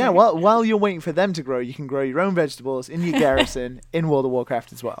 Yeah, well, while you're waiting for them to grow, you can grow your own vegetables in your garrison in World of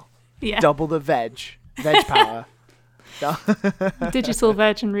Warcraft as well. Yeah. Double the veg power. Digital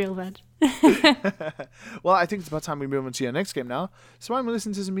veg and real veg. Well, I think it's about time we move on to your next game now. So I'm going to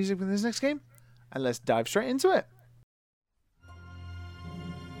listen to some music for this next game, and let's dive straight into it.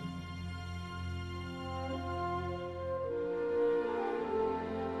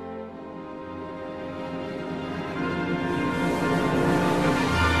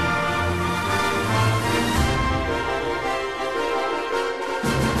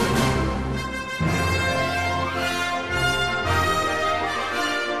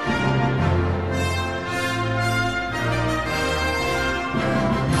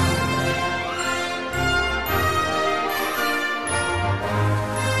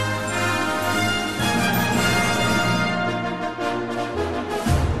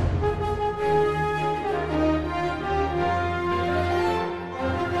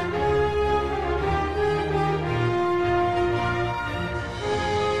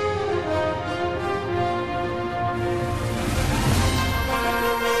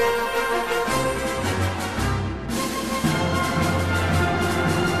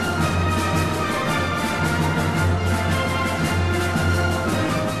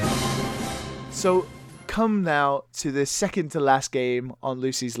 So come now to the second to last game on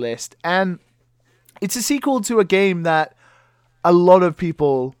Lucy's list, and it's a sequel to a game that a lot of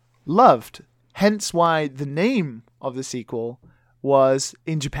people loved. hence why the name of the sequel was,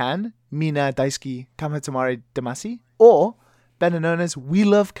 in Japan, Mina Daisuki Kamatamari Damacy, or better known as We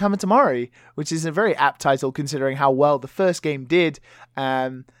Love Kamatamari, which is a very apt title considering how well the first game did.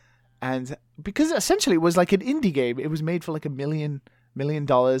 And because essentially it was like an indie game, it was made for like $1 million,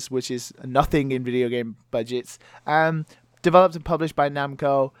 which is nothing in video game budgets. Developed and published by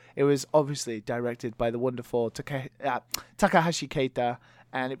Namco. It was obviously directed by the wonderful Takahashi Keita,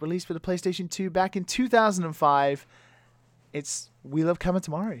 and it released for the PlayStation 2 back in 2005. It's We Love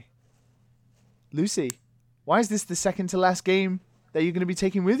Kamatamari. Lucy, why is this the second to last game that you're going to be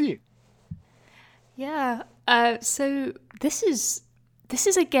taking with you? Yeah, so this is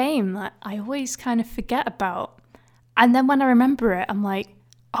a game that I always kind of forget about. And then when I remember it, I'm like,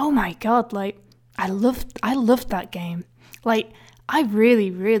 oh my God, like, I loved that game. Like, I really,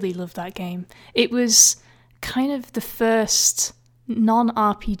 really loved that game. It was kind of the first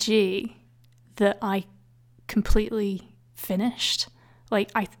non-RPG that I completely finished.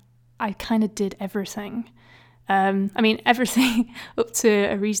 Like, I kind of did everything. I mean, everything up to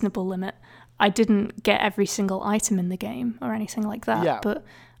a reasonable limit. I didn't get every single item in the game or anything like that, but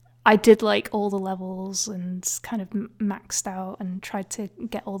I did like all the levels and kind of maxed out and tried to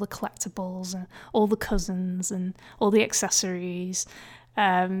get all the collectibles and all the cousins and all the accessories.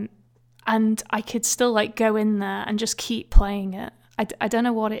 And I could still like go in there and just keep playing it. I don't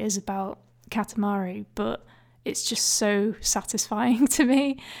know what it is about Katamari, but it's just so satisfying to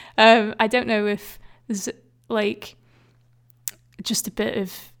me. I don't know if there's like just a bit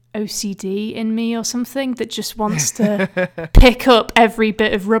of OCD in me or something that just wants to pick up every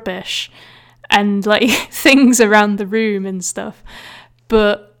bit of rubbish and like things around the room and stuff,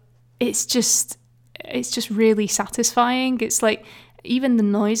 but it's just really satisfying. It's like even the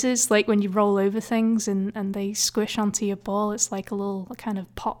noises, like when you roll over things and they squish onto your ball, it's like a little kind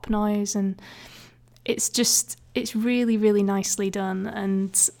of pop noise, and it's really, really nicely done.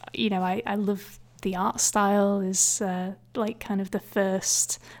 And you know, I love the art style. Is like kind of the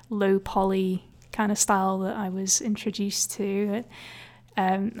first low poly kind of style that I was introduced to.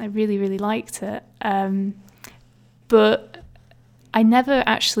 I really, really liked it. But I never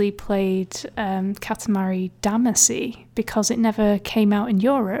actually played Katamari Damacy because it never came out in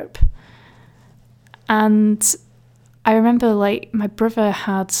Europe. And I remember like my brother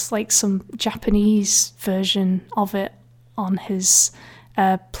had like some Japanese version of it on his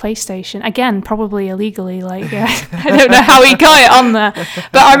PlayStation, again probably illegally, like I don't know how he got it on there,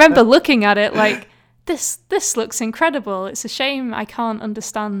 but I remember looking at it like this looks incredible. It's a shame I can't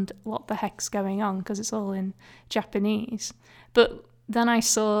understand what the heck's going on because it's all in Japanese. But then I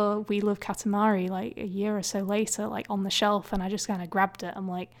saw We Love Katamari like a year or so later, like on the shelf, and I just kind of grabbed it. I'm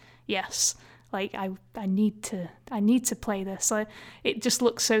like, yes, like I need to play this. Like, it just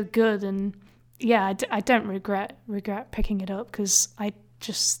looks so good, and yeah, I don't regret picking it up because I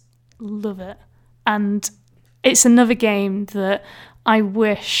just love it. And it's another game that I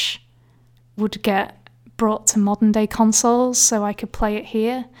wish would get brought to modern day consoles so I could play it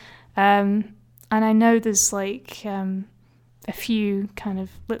here. And I know there's like a few kind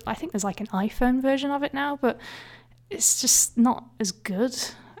of, I think there's like an iPhone version of it now, but it's just not as good.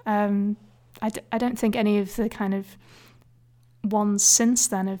 I don't think any of the kind of ones since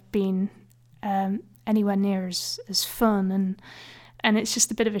then have been anywhere near as fun, and it's just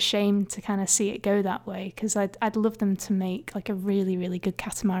a bit of a shame to kind of see it go that way, because I'd love them to make like a really, really good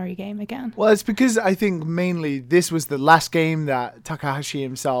Katamari game again. Well, it's because I think mainly this was the last game that Takahashi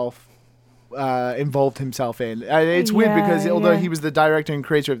himself involved himself in. It's weird because although he was the director and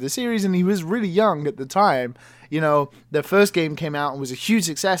creator of the series and he was really young at the time, you know, the first game came out and was a huge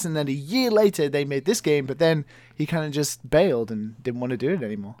success, and then a year later they made this game, but then he kind of just bailed and didn't want to do it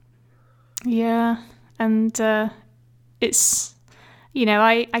anymore. Yeah, and it's, you know,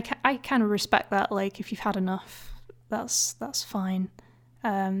 I kind of respect that. Like, if you've had enough, that's fine.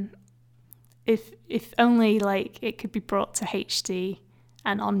 If only like it could be brought to HD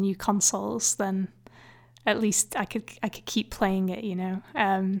and on new consoles, then at least I could keep playing it. You know,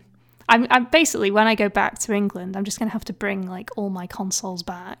 I'm basically, when I go back to England, I'm just gonna have to bring like all my consoles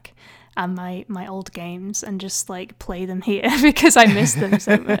back and my old games and just like play them here because I miss them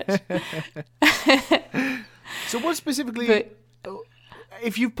so much. So what specifically,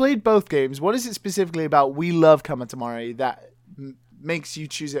 if you've played both games, what is it specifically about We Love Kamatamari that makes you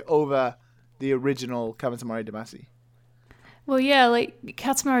choose it over the original Kamatamari Damacy? Well, yeah, like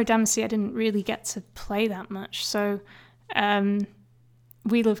Katamari Damacy I didn't really get to play that much, so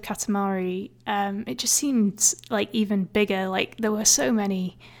We Love Katamari, it just seemed like even bigger. Like, there were so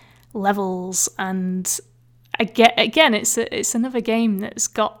many levels, and again, it's another game that's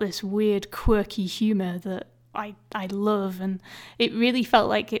got this weird, quirky humor that I love, and it really felt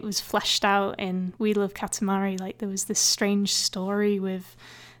like it was fleshed out in Wheel of Katamari. Like there was this strange story with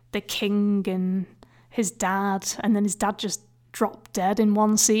the king and his dad, and then his dad just dropped dead in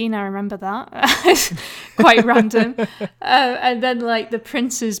one scene. I remember that. It's quite random. And then like the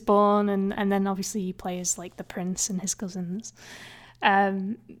prince is born, and then obviously you play as like the prince and his cousins.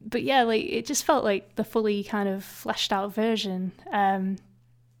 But yeah, like it just felt like the fully kind of fleshed out version.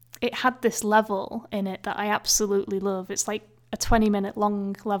 It had this level in it that I absolutely love. It's like a 20-minute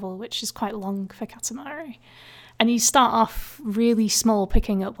long level, which is quite long for Katamari. And you start off really small,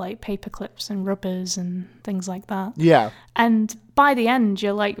 picking up like paper clips and rubbers and things like that. Yeah. And by the end,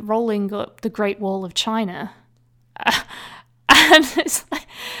 you're like rolling up the Great Wall of China. And it's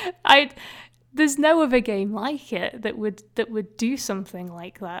like, there's no other game like it that would do something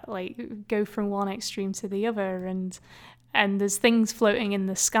like that, like go from one extreme to the other. And there's things floating in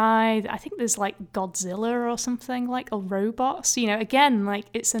the sky. I think there's like Godzilla or something, like a robot. So, again, like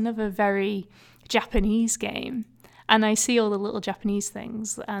it's another very Japanese game. And I see all the little Japanese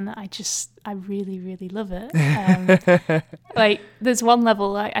things, and I really, really love it. Like there's one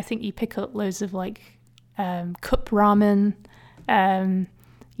level, I think you pick up loads of like cup ramen, ramen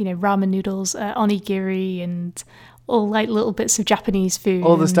noodles, onigiri, and all like little bits of Japanese food.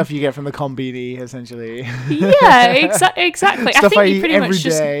 All the stuff you get from the konbini, essentially. Yeah, exactly. Stuff I think you pretty every much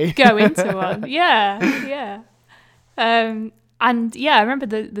day. just go into one. Yeah. And yeah, I remember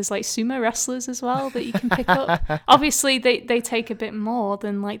there's like sumo wrestlers as well that you can pick up. Obviously, they take a bit more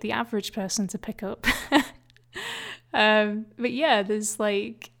than like the average person to pick up. But yeah, there's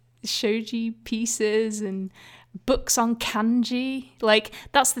like shoji pieces and books on kanji. Like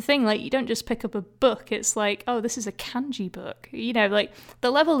that's the thing, like you don't just pick up a book. It's like, oh, this is a kanji book. Like the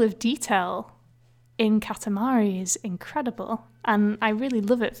level of detail in Katamari is incredible, and I really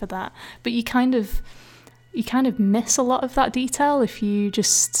love it for that. But you kind of miss a lot of that detail if you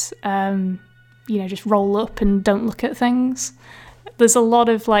just just roll up and don't look at things. There's a lot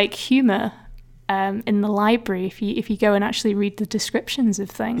of like humor in the library if you go and actually read the descriptions of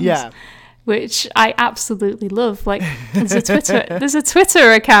things. Yeah. Which I absolutely love. Like there's a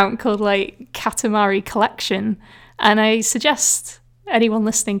Twitter account called like Katamari Collection, and I suggest anyone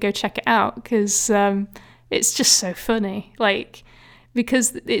listening go check it out because it's just so funny. Like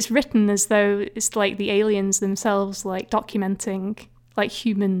because it's written as though it's like the aliens themselves like documenting like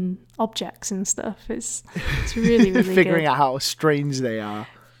human objects and stuff. It's really, really figuring good. out how strange they are.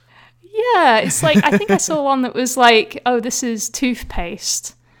 Yeah, it's like I think I saw one that was like, oh, this is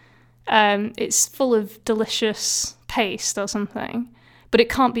toothpaste. It's full of delicious paste or something, but it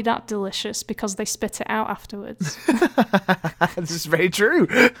can't be that delicious because they spit it out afterwards. This is very true.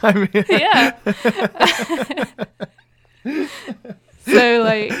 I mean, yeah. So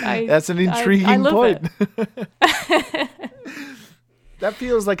like, that's an intriguing point. That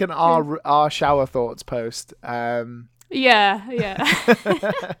feels like an our shower thoughts post. Yeah.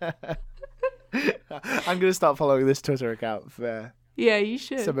 I'm gonna start following this Twitter account for. Yeah, you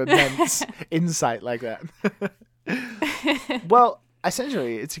should. Some immense insight like that. Well,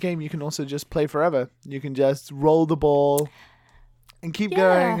 essentially, it's a game you can also just play forever. You can just roll the ball and keep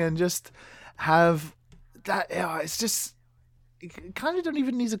going and just have that. It's just, you kind of don't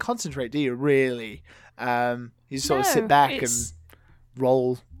even need to concentrate, do you, really? You sort of sit back and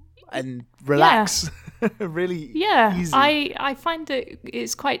roll and relax. Yeah. Really easy. I find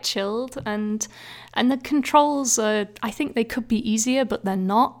it's quite chilled, and the controls are, I think they could be easier, but they're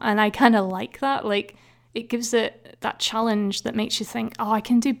not, and I kind of like that. Like it gives it that challenge that makes you think, oh, I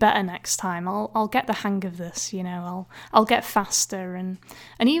can do better next time. I'll get the hang of this, I'll get faster, and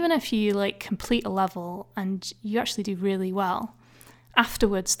even if you like complete a level and you actually do really well,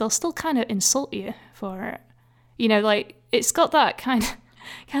 afterwards they'll still kind of insult you for it. Like it's got that kind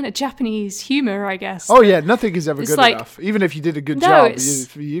of Japanese humor, I guess. Oh yeah, nothing is ever good enough. Even if you did a good job,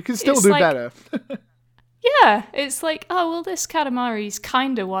 you can still do better. Yeah, it's like, oh well, this Katamari's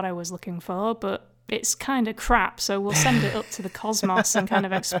kind of what I was looking for, but it's kind of crap, so we'll send it up to the cosmos and kind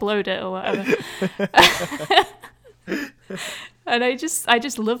of explode it or whatever. And I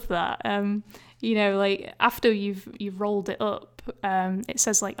just love that. Like after you've rolled it up, it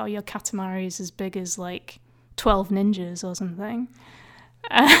says like, oh, your Katamari is as big as like 12 ninjas or something.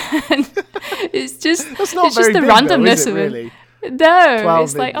 And it's just the randomness of it. Really? No,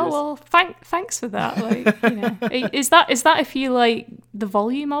 it's like, oh well, thanks for that. Like, is that if you like the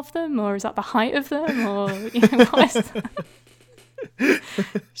volume of them, or is that the height of them, or what is that?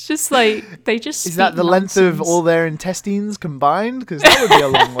 It's just like they just. Is that the length of all their intestines combined? Because that would be a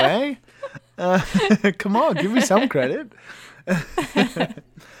long way. Come on, give me some credit.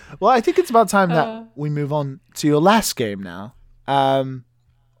 Well, I think it's about time that we move on to your last game now. And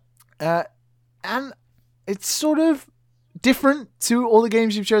it's sort of different to all the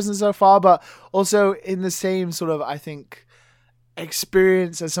games you've chosen so far, but also in the same sort of, I think,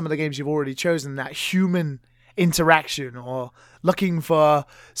 experience as some of the games you've already chosen, that human interaction or looking for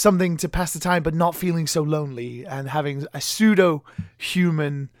something to pass the time but not feeling so lonely and having a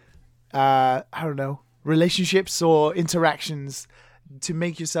pseudo-human, relationships or interactions to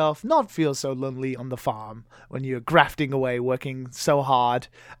make yourself not feel so lonely on the farm when you're grafting away, working so hard,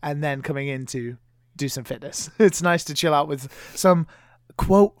 and then coming in to do some fitness. It's nice to chill out with some,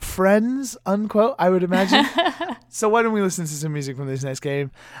 quote, friends, unquote, I would imagine. So why don't we listen to some music from this next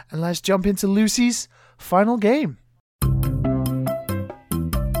game, and let's jump into Lucy's final game.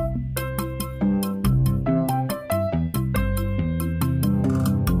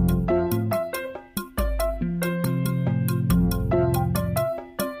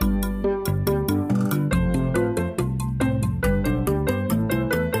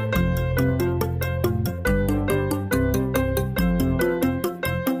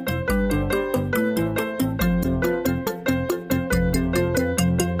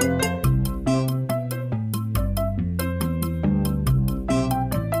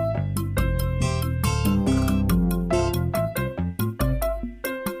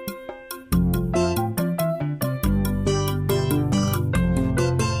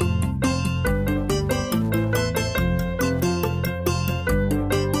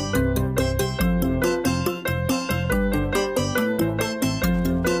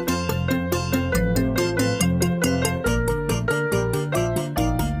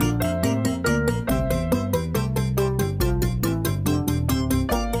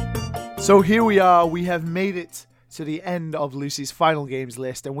 So here we are, we have made it to the end of Lucy's final games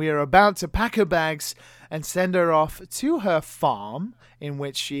list, and we are about to pack her bags and send her off to her farm, in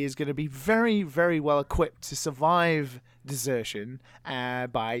which she is going to be very, very well equipped to survive desertion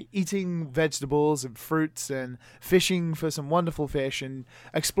by eating vegetables and fruits and fishing for some wonderful fish and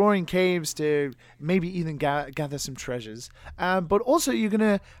exploring caves to maybe even gather some treasures. But also you're going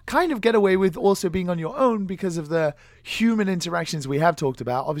to kind of get away with also being on your own because of the human interactions we have talked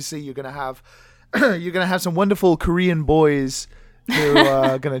about. Obviously you're going to have some wonderful Korean boys who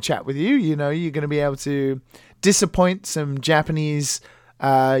are going to chat with you. You know, you're going to be able to disappoint some Japanese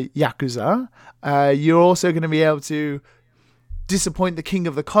Yakuza. You're also going to be able to disappoint the king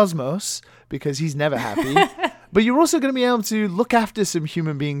of the cosmos because he's never happy. But you're also going to be able to look after some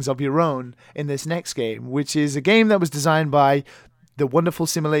human beings of your own in this next game, which is a game that was designed by the wonderful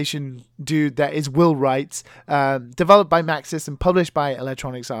simulation dude that is Will Wright, developed by Maxis and published by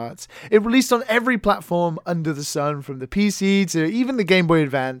Electronic Arts. It released on every platform under the sun, from the PC to even the Game Boy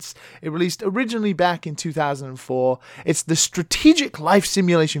Advance. It released originally back in 2004. It's the strategic life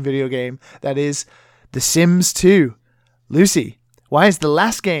simulation video game that is The Sims 2. Lucy, why is the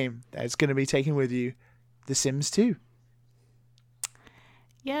last game that's going to be taken with you The Sims 2?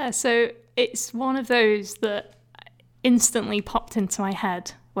 Yeah, so it's one of those that instantly popped into my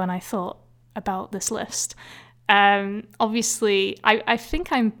head when I thought about this list. Obviously, I think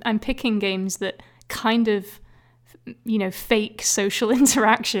I'm picking games that kind of, fake social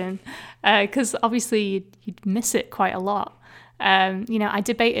interaction, because obviously you'd miss it quite a lot. I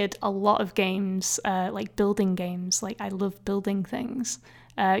debated a lot of games, like building games. Like I love building things.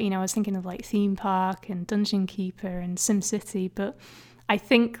 I was thinking of like Theme Park and Dungeon Keeper and SimCity, but I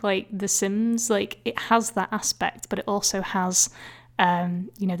think like The Sims, like it has that aspect, but it also has,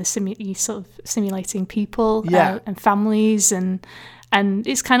 the sort of simulating people and families, and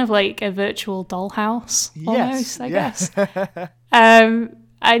it's kind of like a virtual dollhouse almost, I guess. I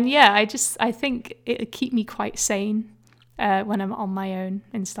think it'd keep me quite sane when I'm on my own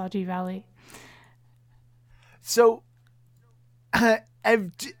in Stardew Valley. So,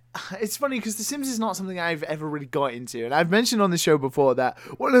 it's funny because The Sims is not something I've ever really got into, and I've mentioned on the show before that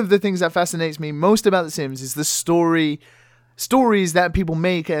one of the things that fascinates me most about The Sims is the stories that people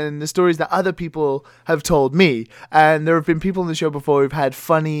make and the stories that other people have told me. And there have been people on the show before who've had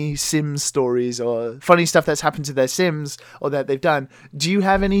funny Sims stories or funny stuff that's happened to their Sims or that they've done. Do you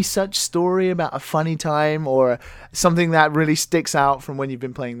have any such story about a funny time or something that really sticks out from when you've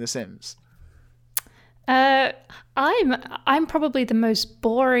been playing The Sims? I'm probably the most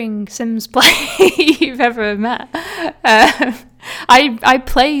boring Sims player you've ever met. I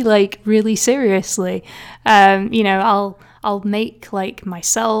play like really seriously. I'll make like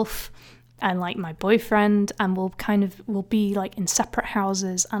myself and like my boyfriend, and we'll be like in separate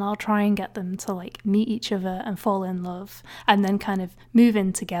houses, and I'll try and get them to like meet each other and fall in love, and then kind of move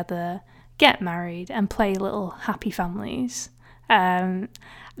in together, get married and play little happy families.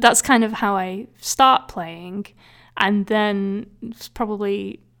 That's kind of how I start playing, and then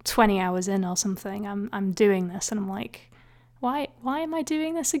probably 20 hours in or something, I'm doing this, and I'm like, why am I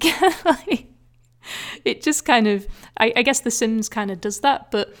doing this again? Like, it just kind of, I guess The Sims kind of does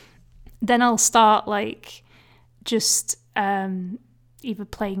that, but then I'll start like just either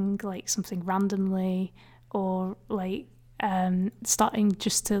playing like something randomly or like starting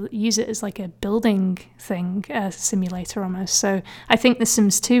just to use it as like a building thing, a simulator almost. So I think The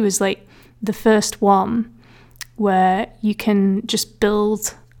Sims 2 is like the first one where you can just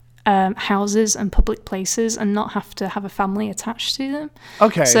build houses and public places and not have to have a family attached to them.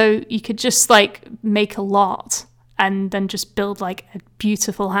 Okay. So you could just like make a lot and then just build like a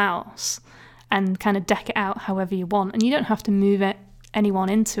beautiful house and kind of deck it out however you want. And you don't have to move anyone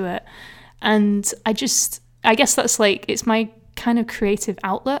into it. And I guess that's like, it's my kind of creative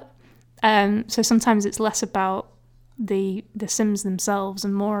outlet. So sometimes it's less about the Sims themselves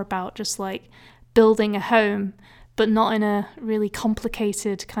and more about just like building a home, but not in a really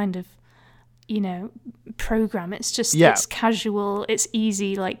complicated kind of, program. It's just, It's casual, it's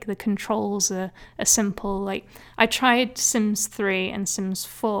easy, like the controls are simple. Like I tried Sims 3 and Sims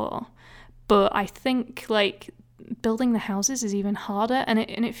 4, but I think like building the houses is even harder, and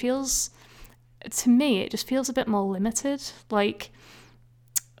it feels, to me, it just feels a bit more limited. Like,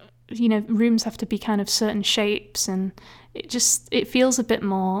 rooms have to be kind of certain shapes, and it feels a bit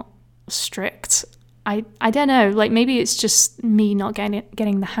more strict. I don't know, like maybe it's just me not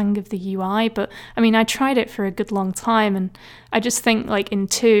getting the hang of the UI, but I mean, I tried it for a good long time, and I just think like in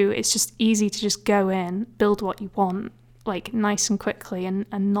 2, it's just easy to just go in, build what you want, like nice and quickly, and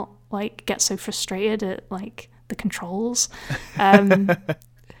not like get so frustrated at like the controls.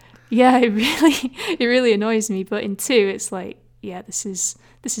 Yeah, it really annoys me. But in 2, it's like, yeah, this is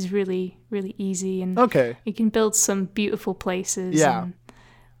really, really easy, and okay, you can build some beautiful places. Yeah. And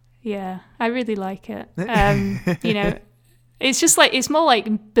yeah, I really like it. It's just like, it's more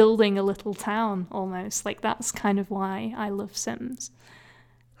like building a little town almost. Like that's kind of why I love Sims.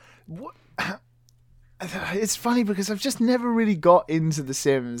 It's funny because I've just never really got into The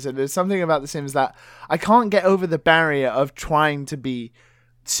Sims, and there's something about The Sims that I can't get over the barrier of trying to be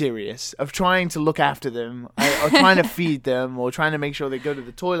serious, of trying to look after them, or trying to feed them, or trying to make sure they go to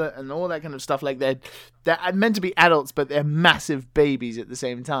the toilet and all that kind of stuff. Like they're meant to be adults, but they're massive babies at the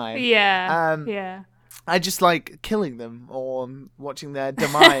same time. Yeah. I just like killing them or watching their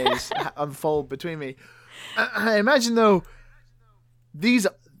demise unfold between me. I imagine though, these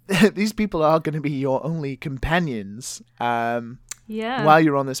people are going to be your only companions. While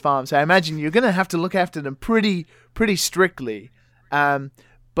you're on this farm, so I imagine you're going to have to look after them pretty strictly.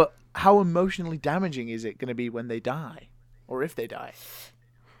 But how emotionally damaging is it going to be when they die, or if they die?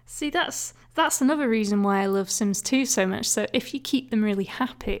 See, that's another reason why I love Sims 2 so much. So if you keep them really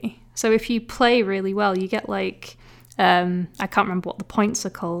happy, so if you play really well, you get like, I can't remember what the points are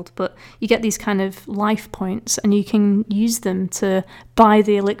called, but you get these kind of life points, and you can use them to buy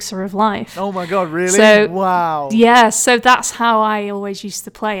the elixir of life. Oh my god, really? So, wow. Yeah, so that's how I always used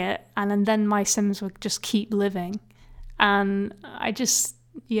to play it, and then my Sims would just keep living. And I just,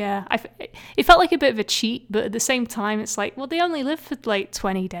 it felt like a bit of a cheat, but at the same time, it's like, well, they only live for like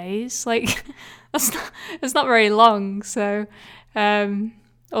 20 days. Like, that's not very long. So,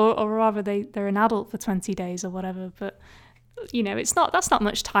 or rather, they're an adult for 20 days or whatever. But, that's not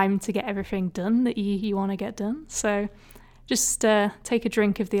much time to get everything done that you want to get done. So just take a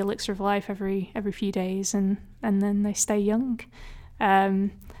drink of the elixir of life every few days, and then they stay young.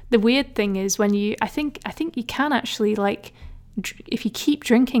 The weird thing is when I think you can actually, like, if you keep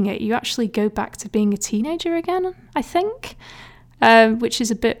drinking it, you actually go back to being a teenager again, I think, which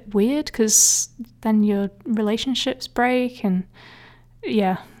is a bit weird because then your relationships break, and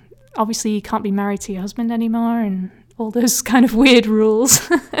obviously you can't be married to your husband anymore, and all those kind of weird rules.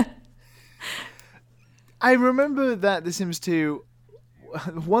 I remember that The Sims 2,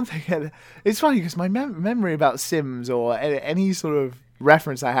 one thing, it's funny because my memory about Sims or any sort of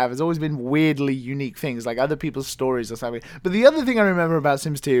reference I have has always been weirdly unique things, like other people's stories or something. But the other thing I remember about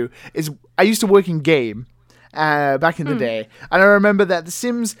Sims 2 is I used to work in game back in the day, and I remember that The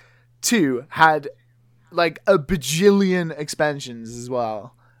Sims 2 had like a bajillion expansions as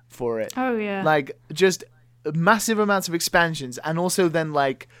well for it. Oh yeah, like just massive amounts of expansions, and also then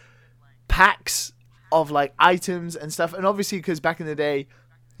like packs of like items and stuff. And obviously because back in the day,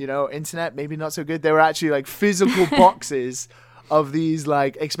 internet maybe not so good, there were actually like physical boxes of these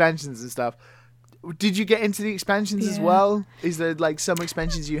like expansions and stuff. Did you get into the expansions as well? Is there like some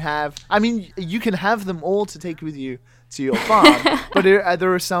expansions you have? I mean, you can have them all to take with you to your farm, but are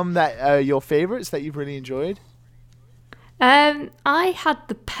there some that are your favorites that you've really enjoyed? I had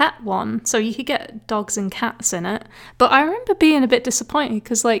the pet one, so you could get dogs and cats in it. But I remember being a bit disappointed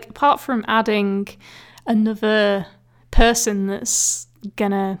because, like, apart from adding another person that's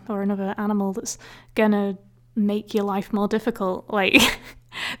gonna, or another animal that's gonna make your life more difficult, like,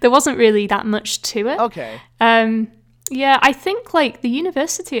 there wasn't really that much to it. Okay. Yeah, I think, like, the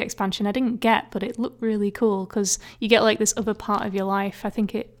university expansion I didn't get, but it looked really cool because you get, like, this other part of your life. I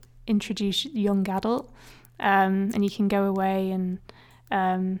think it introduced young adult. And you can go away, and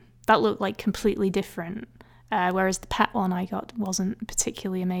that looked like completely different. Whereas the pet one I got wasn't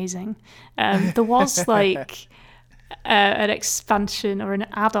particularly amazing. There was like an expansion or an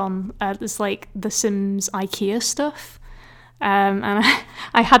add-on. There's like The Sims IKEA stuff, and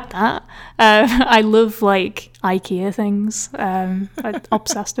I had that. I love like IKEA things. I'm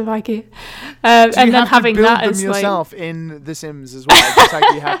obsessed with IKEA. And then having that as like yourself in The Sims as well, just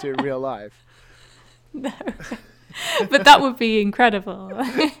like you have to in real life. No, but that would be incredible.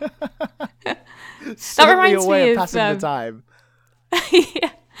 That reminds me of passing the time.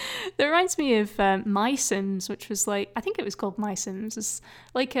 Yeah, that reminds me of My Sims, which was like, I think it was called My Sims. It's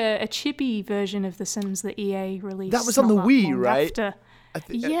like a chibi version of The Sims that EA released. That was on the Wii, right?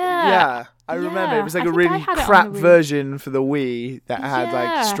 Yeah, I remember it was like a really crap version for the Wii that had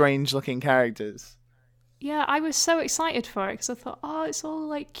like strange-looking characters. Yeah, I was so excited for it because I thought, oh, it's all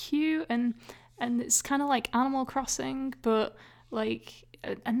like cute and it's kind of like Animal Crossing, but like,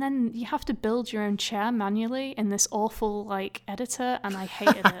 and then you have to build your own chair manually in this awful like editor, and I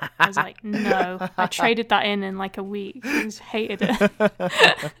hated it. I was like, no. I traded that in like a week. I just hated it.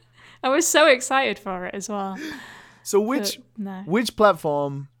 I was so excited for it as well. So which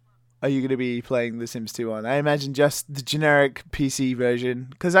platform are you going to be playing The Sims 2 on? I imagine just the generic PC version,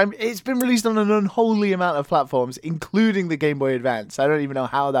 because it's been released on an unholy amount of platforms, including the Game Boy Advance. I don't even know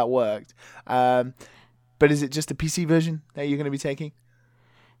how that worked. But is it just a PC version that you're going to be taking?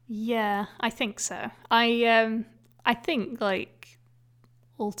 Yeah, I think so. I think like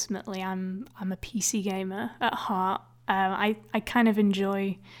ultimately I'm a PC gamer at heart. I kind of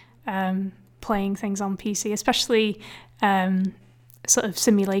enjoy playing things on PC, especially sort of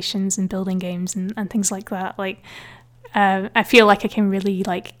simulations and building games and things like that. Like I feel like I can really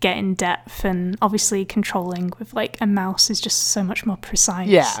like get in depth, and obviously controlling with like a mouse is just so much more precise.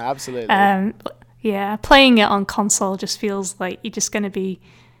 Yeah, absolutely. Yeah, playing it on console just feels like you're just going to be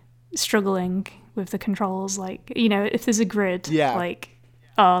struggling with the controls. Like, you know, if there's a grid, like,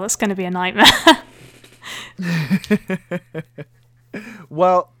 oh, that's going to be a nightmare.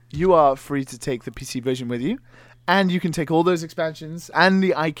 Well, you are free to take the PC version with you. And you can take all those expansions and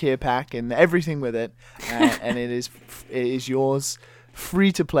the IKEA pack and everything with it, and it is yours,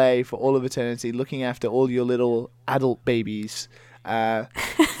 free to play for all of eternity, looking after all your little adult babies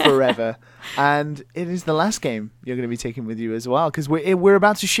forever. And it is the last game you're going to be taking with you as well, because we're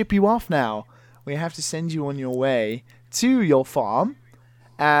about to ship you off now. We have to send you on your way to your farm.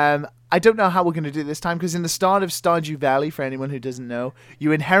 I don't know how we're going to do it this time, because in the start of Stardew Valley, for anyone who doesn't know,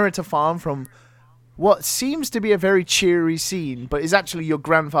 you inherit a farm from what seems to be a very cheery scene, but is actually your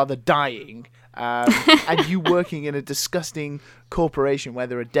grandfather dying, and you working in a disgusting corporation where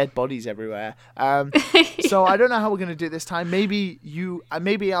there are dead bodies everywhere. So I don't know how we're going to do it this time. Maybe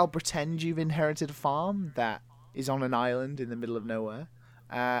I'll pretend you've inherited a farm that is on an island in the middle of nowhere,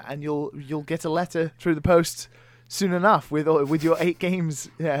 and you'll get a letter through the post soon enough with your 8 games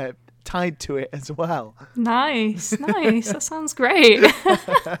tied to it as well. Nice. That sounds great.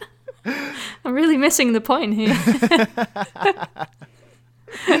 I'm really missing the point here.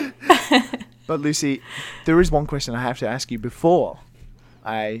 But Lucy, there is one question I have to ask you before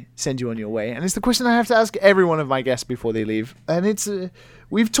I send you on your way, and it's the question I have to ask every one of my guests before they leave. And it's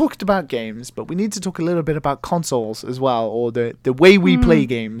we've talked about games, but we need to talk a little bit about consoles as well, or the way we play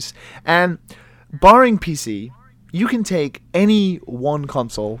games. And barring PC, you can take any one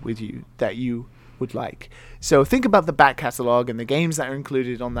console with you that you would like. So think about the back catalogue and the games that are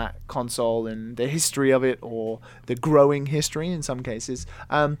included on that console and the history of it, or the growing history in some cases.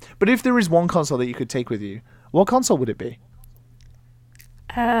 But if there is one console that you could take with you, what console would it be?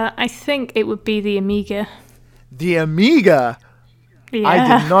 I think it would be the Amiga. The Amiga? Yeah.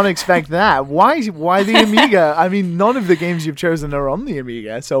 I did not expect that. Why the Amiga? I mean, none of the games you've chosen are on the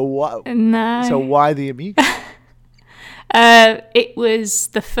Amiga, so what? No. So why the Amiga? It was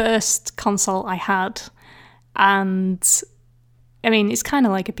the first console I had, and I mean, it's kind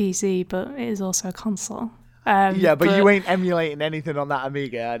of like a PC, but it is also a console. Yeah, but you ain't emulating anything on that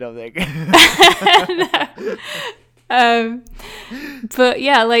Amiga, I don't think. But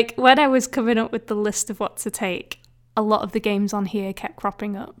yeah, like when I was coming up with the list of what to take, a lot of the games on here kept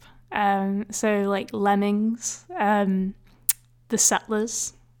cropping up. So like Lemmings, The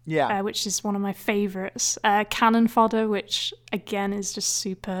Settlers, which is one of my favourites. Cannon Fodder, which again is just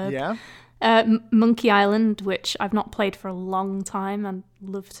superb. Yeah. Monkey Island, which I've not played for a long time and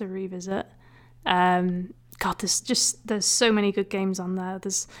love to revisit. God, there's so many good games on there.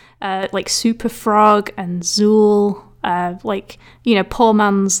 There's like Super Frog and Zool, like, you know, poor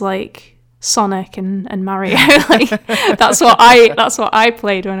man's like Sonic and Mario. Like that's what I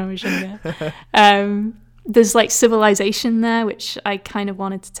played when I was younger. There's like Civilization there, which I kind of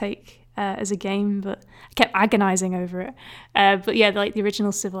wanted to take as a game, but I kept agonizing over it. But yeah, like the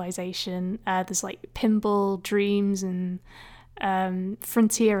original Civilization. There's like Pinball Dreams and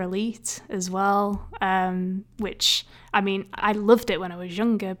Frontier Elite as well, which, I mean, I loved it when I was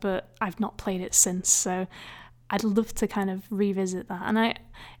younger, but I've not played it since, so I'd love to kind of revisit that. And I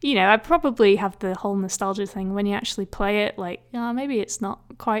probably have the whole nostalgia thing when you actually play it, like, maybe it's not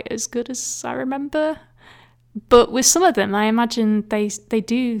quite as good as I remember. But with some of them, I imagine they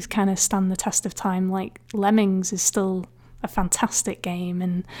do kind of stand the test of time. Like Lemmings is still a fantastic game,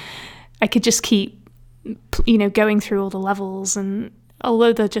 and I could just keep, you know, going through all the levels. And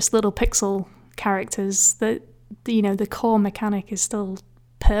although they're just little pixel characters, the core mechanic is still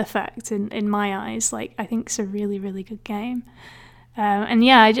perfect in my eyes. Like, I think it's a really, really good game. And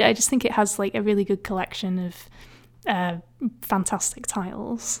yeah, I just think it has like a really good collection of fantastic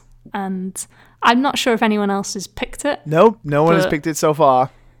titles. And I'm not sure if anyone else has picked it. Nope, no one has picked it so far.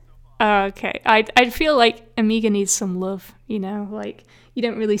 Okay, I feel like Amiga needs some love, you know, like you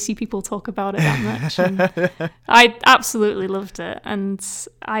don't really see people talk about it that much. And I absolutely loved it, and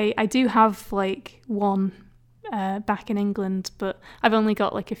I do have like one back in England, but I've only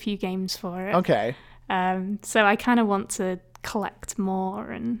got like a few games for it. Okay. So I kind of want to collect more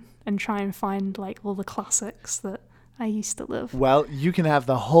and try and find like all the classics that I used to love. Well, you can have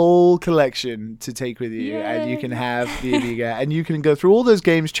the whole collection to take with you. Yay. And you can have the Amiga, and you can go through all those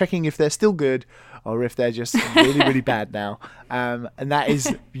games checking if they're still good or if they're just really, really bad now. And that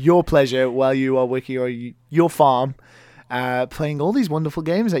is your pleasure while you are working on your farm, playing all these wonderful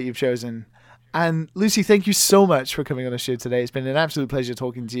games that you've chosen. And Lucy, thank you so much for coming on the show today. It's been an absolute pleasure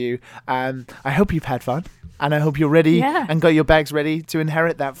talking to you. I hope you've had fun, and I hope you're ready and got your bags ready to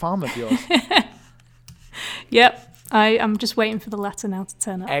inherit that farm of yours. Yep. I'm just waiting for the letter now to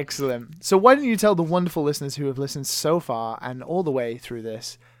turn up. Excellent. So why don't you tell the wonderful listeners who have listened so far and all the way through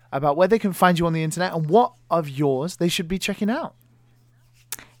this about where they can find you on the internet and what of yours they should be checking out?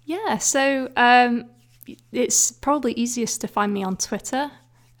 Yeah, so it's probably easiest to find me on Twitter,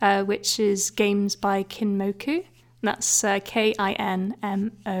 which is Games by Kinmoku. That's Kinmoku.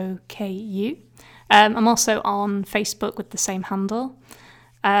 I'm also on Facebook with the same handle.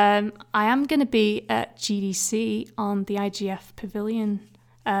 I am going to be at GDC on the IGF Pavilion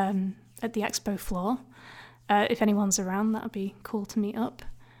at the expo floor. If anyone's around, that would be cool to meet up.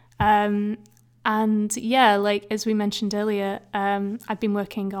 And yeah, like as we mentioned earlier, I've been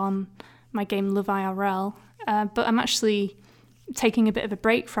working on my game Love IRL, but I'm actually taking a bit of a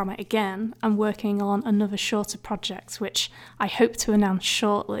break from it again. I'm working on another shorter project, which I hope to announce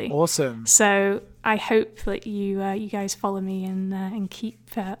shortly. Awesome. So I hope that you guys follow me and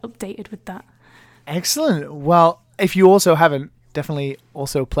keep updated with that. Excellent. Well, if you also haven't, definitely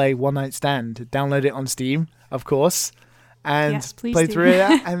also play One Night Stand. Download it on Steam, of course, and yes, play through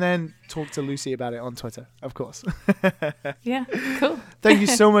it, and then talk to Lucy about it on Twitter, of course. Yeah, cool. Thank you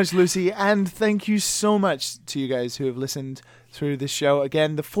so much, Lucy, and thank you so much to you guys who have listened through this show.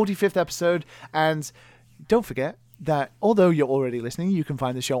 Again, the 45th episode, and don't forget that although you're already listening, you can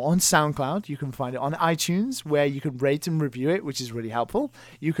find the show on SoundCloud. You can find it on iTunes, where you can rate and review it, which is really helpful.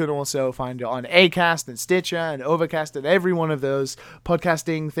 You can also find it on Acast and Stitcher and Overcast and every one of those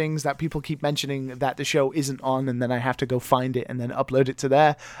podcasting things that people keep mentioning that the show isn't on, and then I have to go find it and then upload it to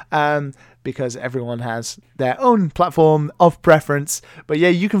there. Because everyone has their own platform of preference. But yeah,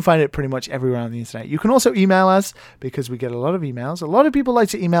 you can find it pretty much everywhere on the internet. You can also email us, because we get a lot of emails. A lot of people like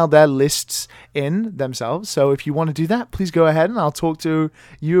to email their lists in themselves. So if you want to do that, please go ahead and I'll talk to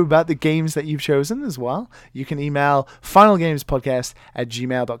you about the games that you've chosen as well. You can email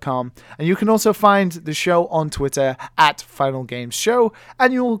finalgamespodcast@gmail.com. And you can also find the show on Twitter @FinalGamesShow.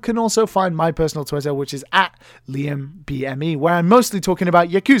 And you can also find my personal Twitter, which is @LiamBME, where I'm mostly talking about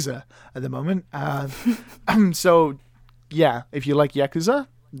Yakuza at the moment. So yeah, if you like Yakuza,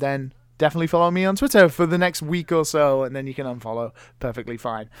 then definitely follow me on Twitter for the next week or so, and then you can unfollow perfectly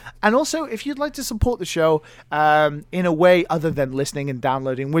fine. And also, if you'd like to support the show in a way other than listening and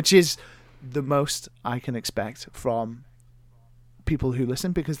downloading, which is the most I can expect from people who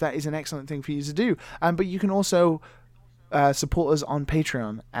listen, because that is an excellent thing for you to do. But you can also support us on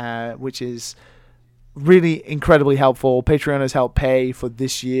Patreon, which is really incredibly helpful. Patreon has helped pay for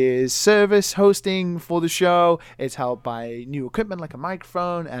this year's service hosting for the show. It's helped by new equipment like a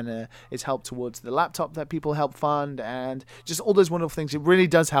microphone, and it's helped towards the laptop that people help fund, and just all those wonderful things. It really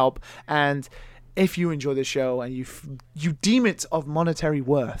does help. And if you enjoy the show and you deem it of monetary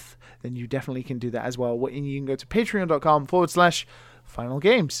worth, then you definitely can do that as well. You can go to patreon.com/Final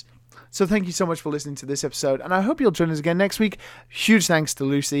Games. So thank you so much for listening to this episode, and I hope you'll join us again next week. Huge thanks to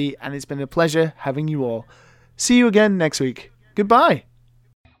Lucy, and it's been a pleasure having you all. See you again next week. Goodbye.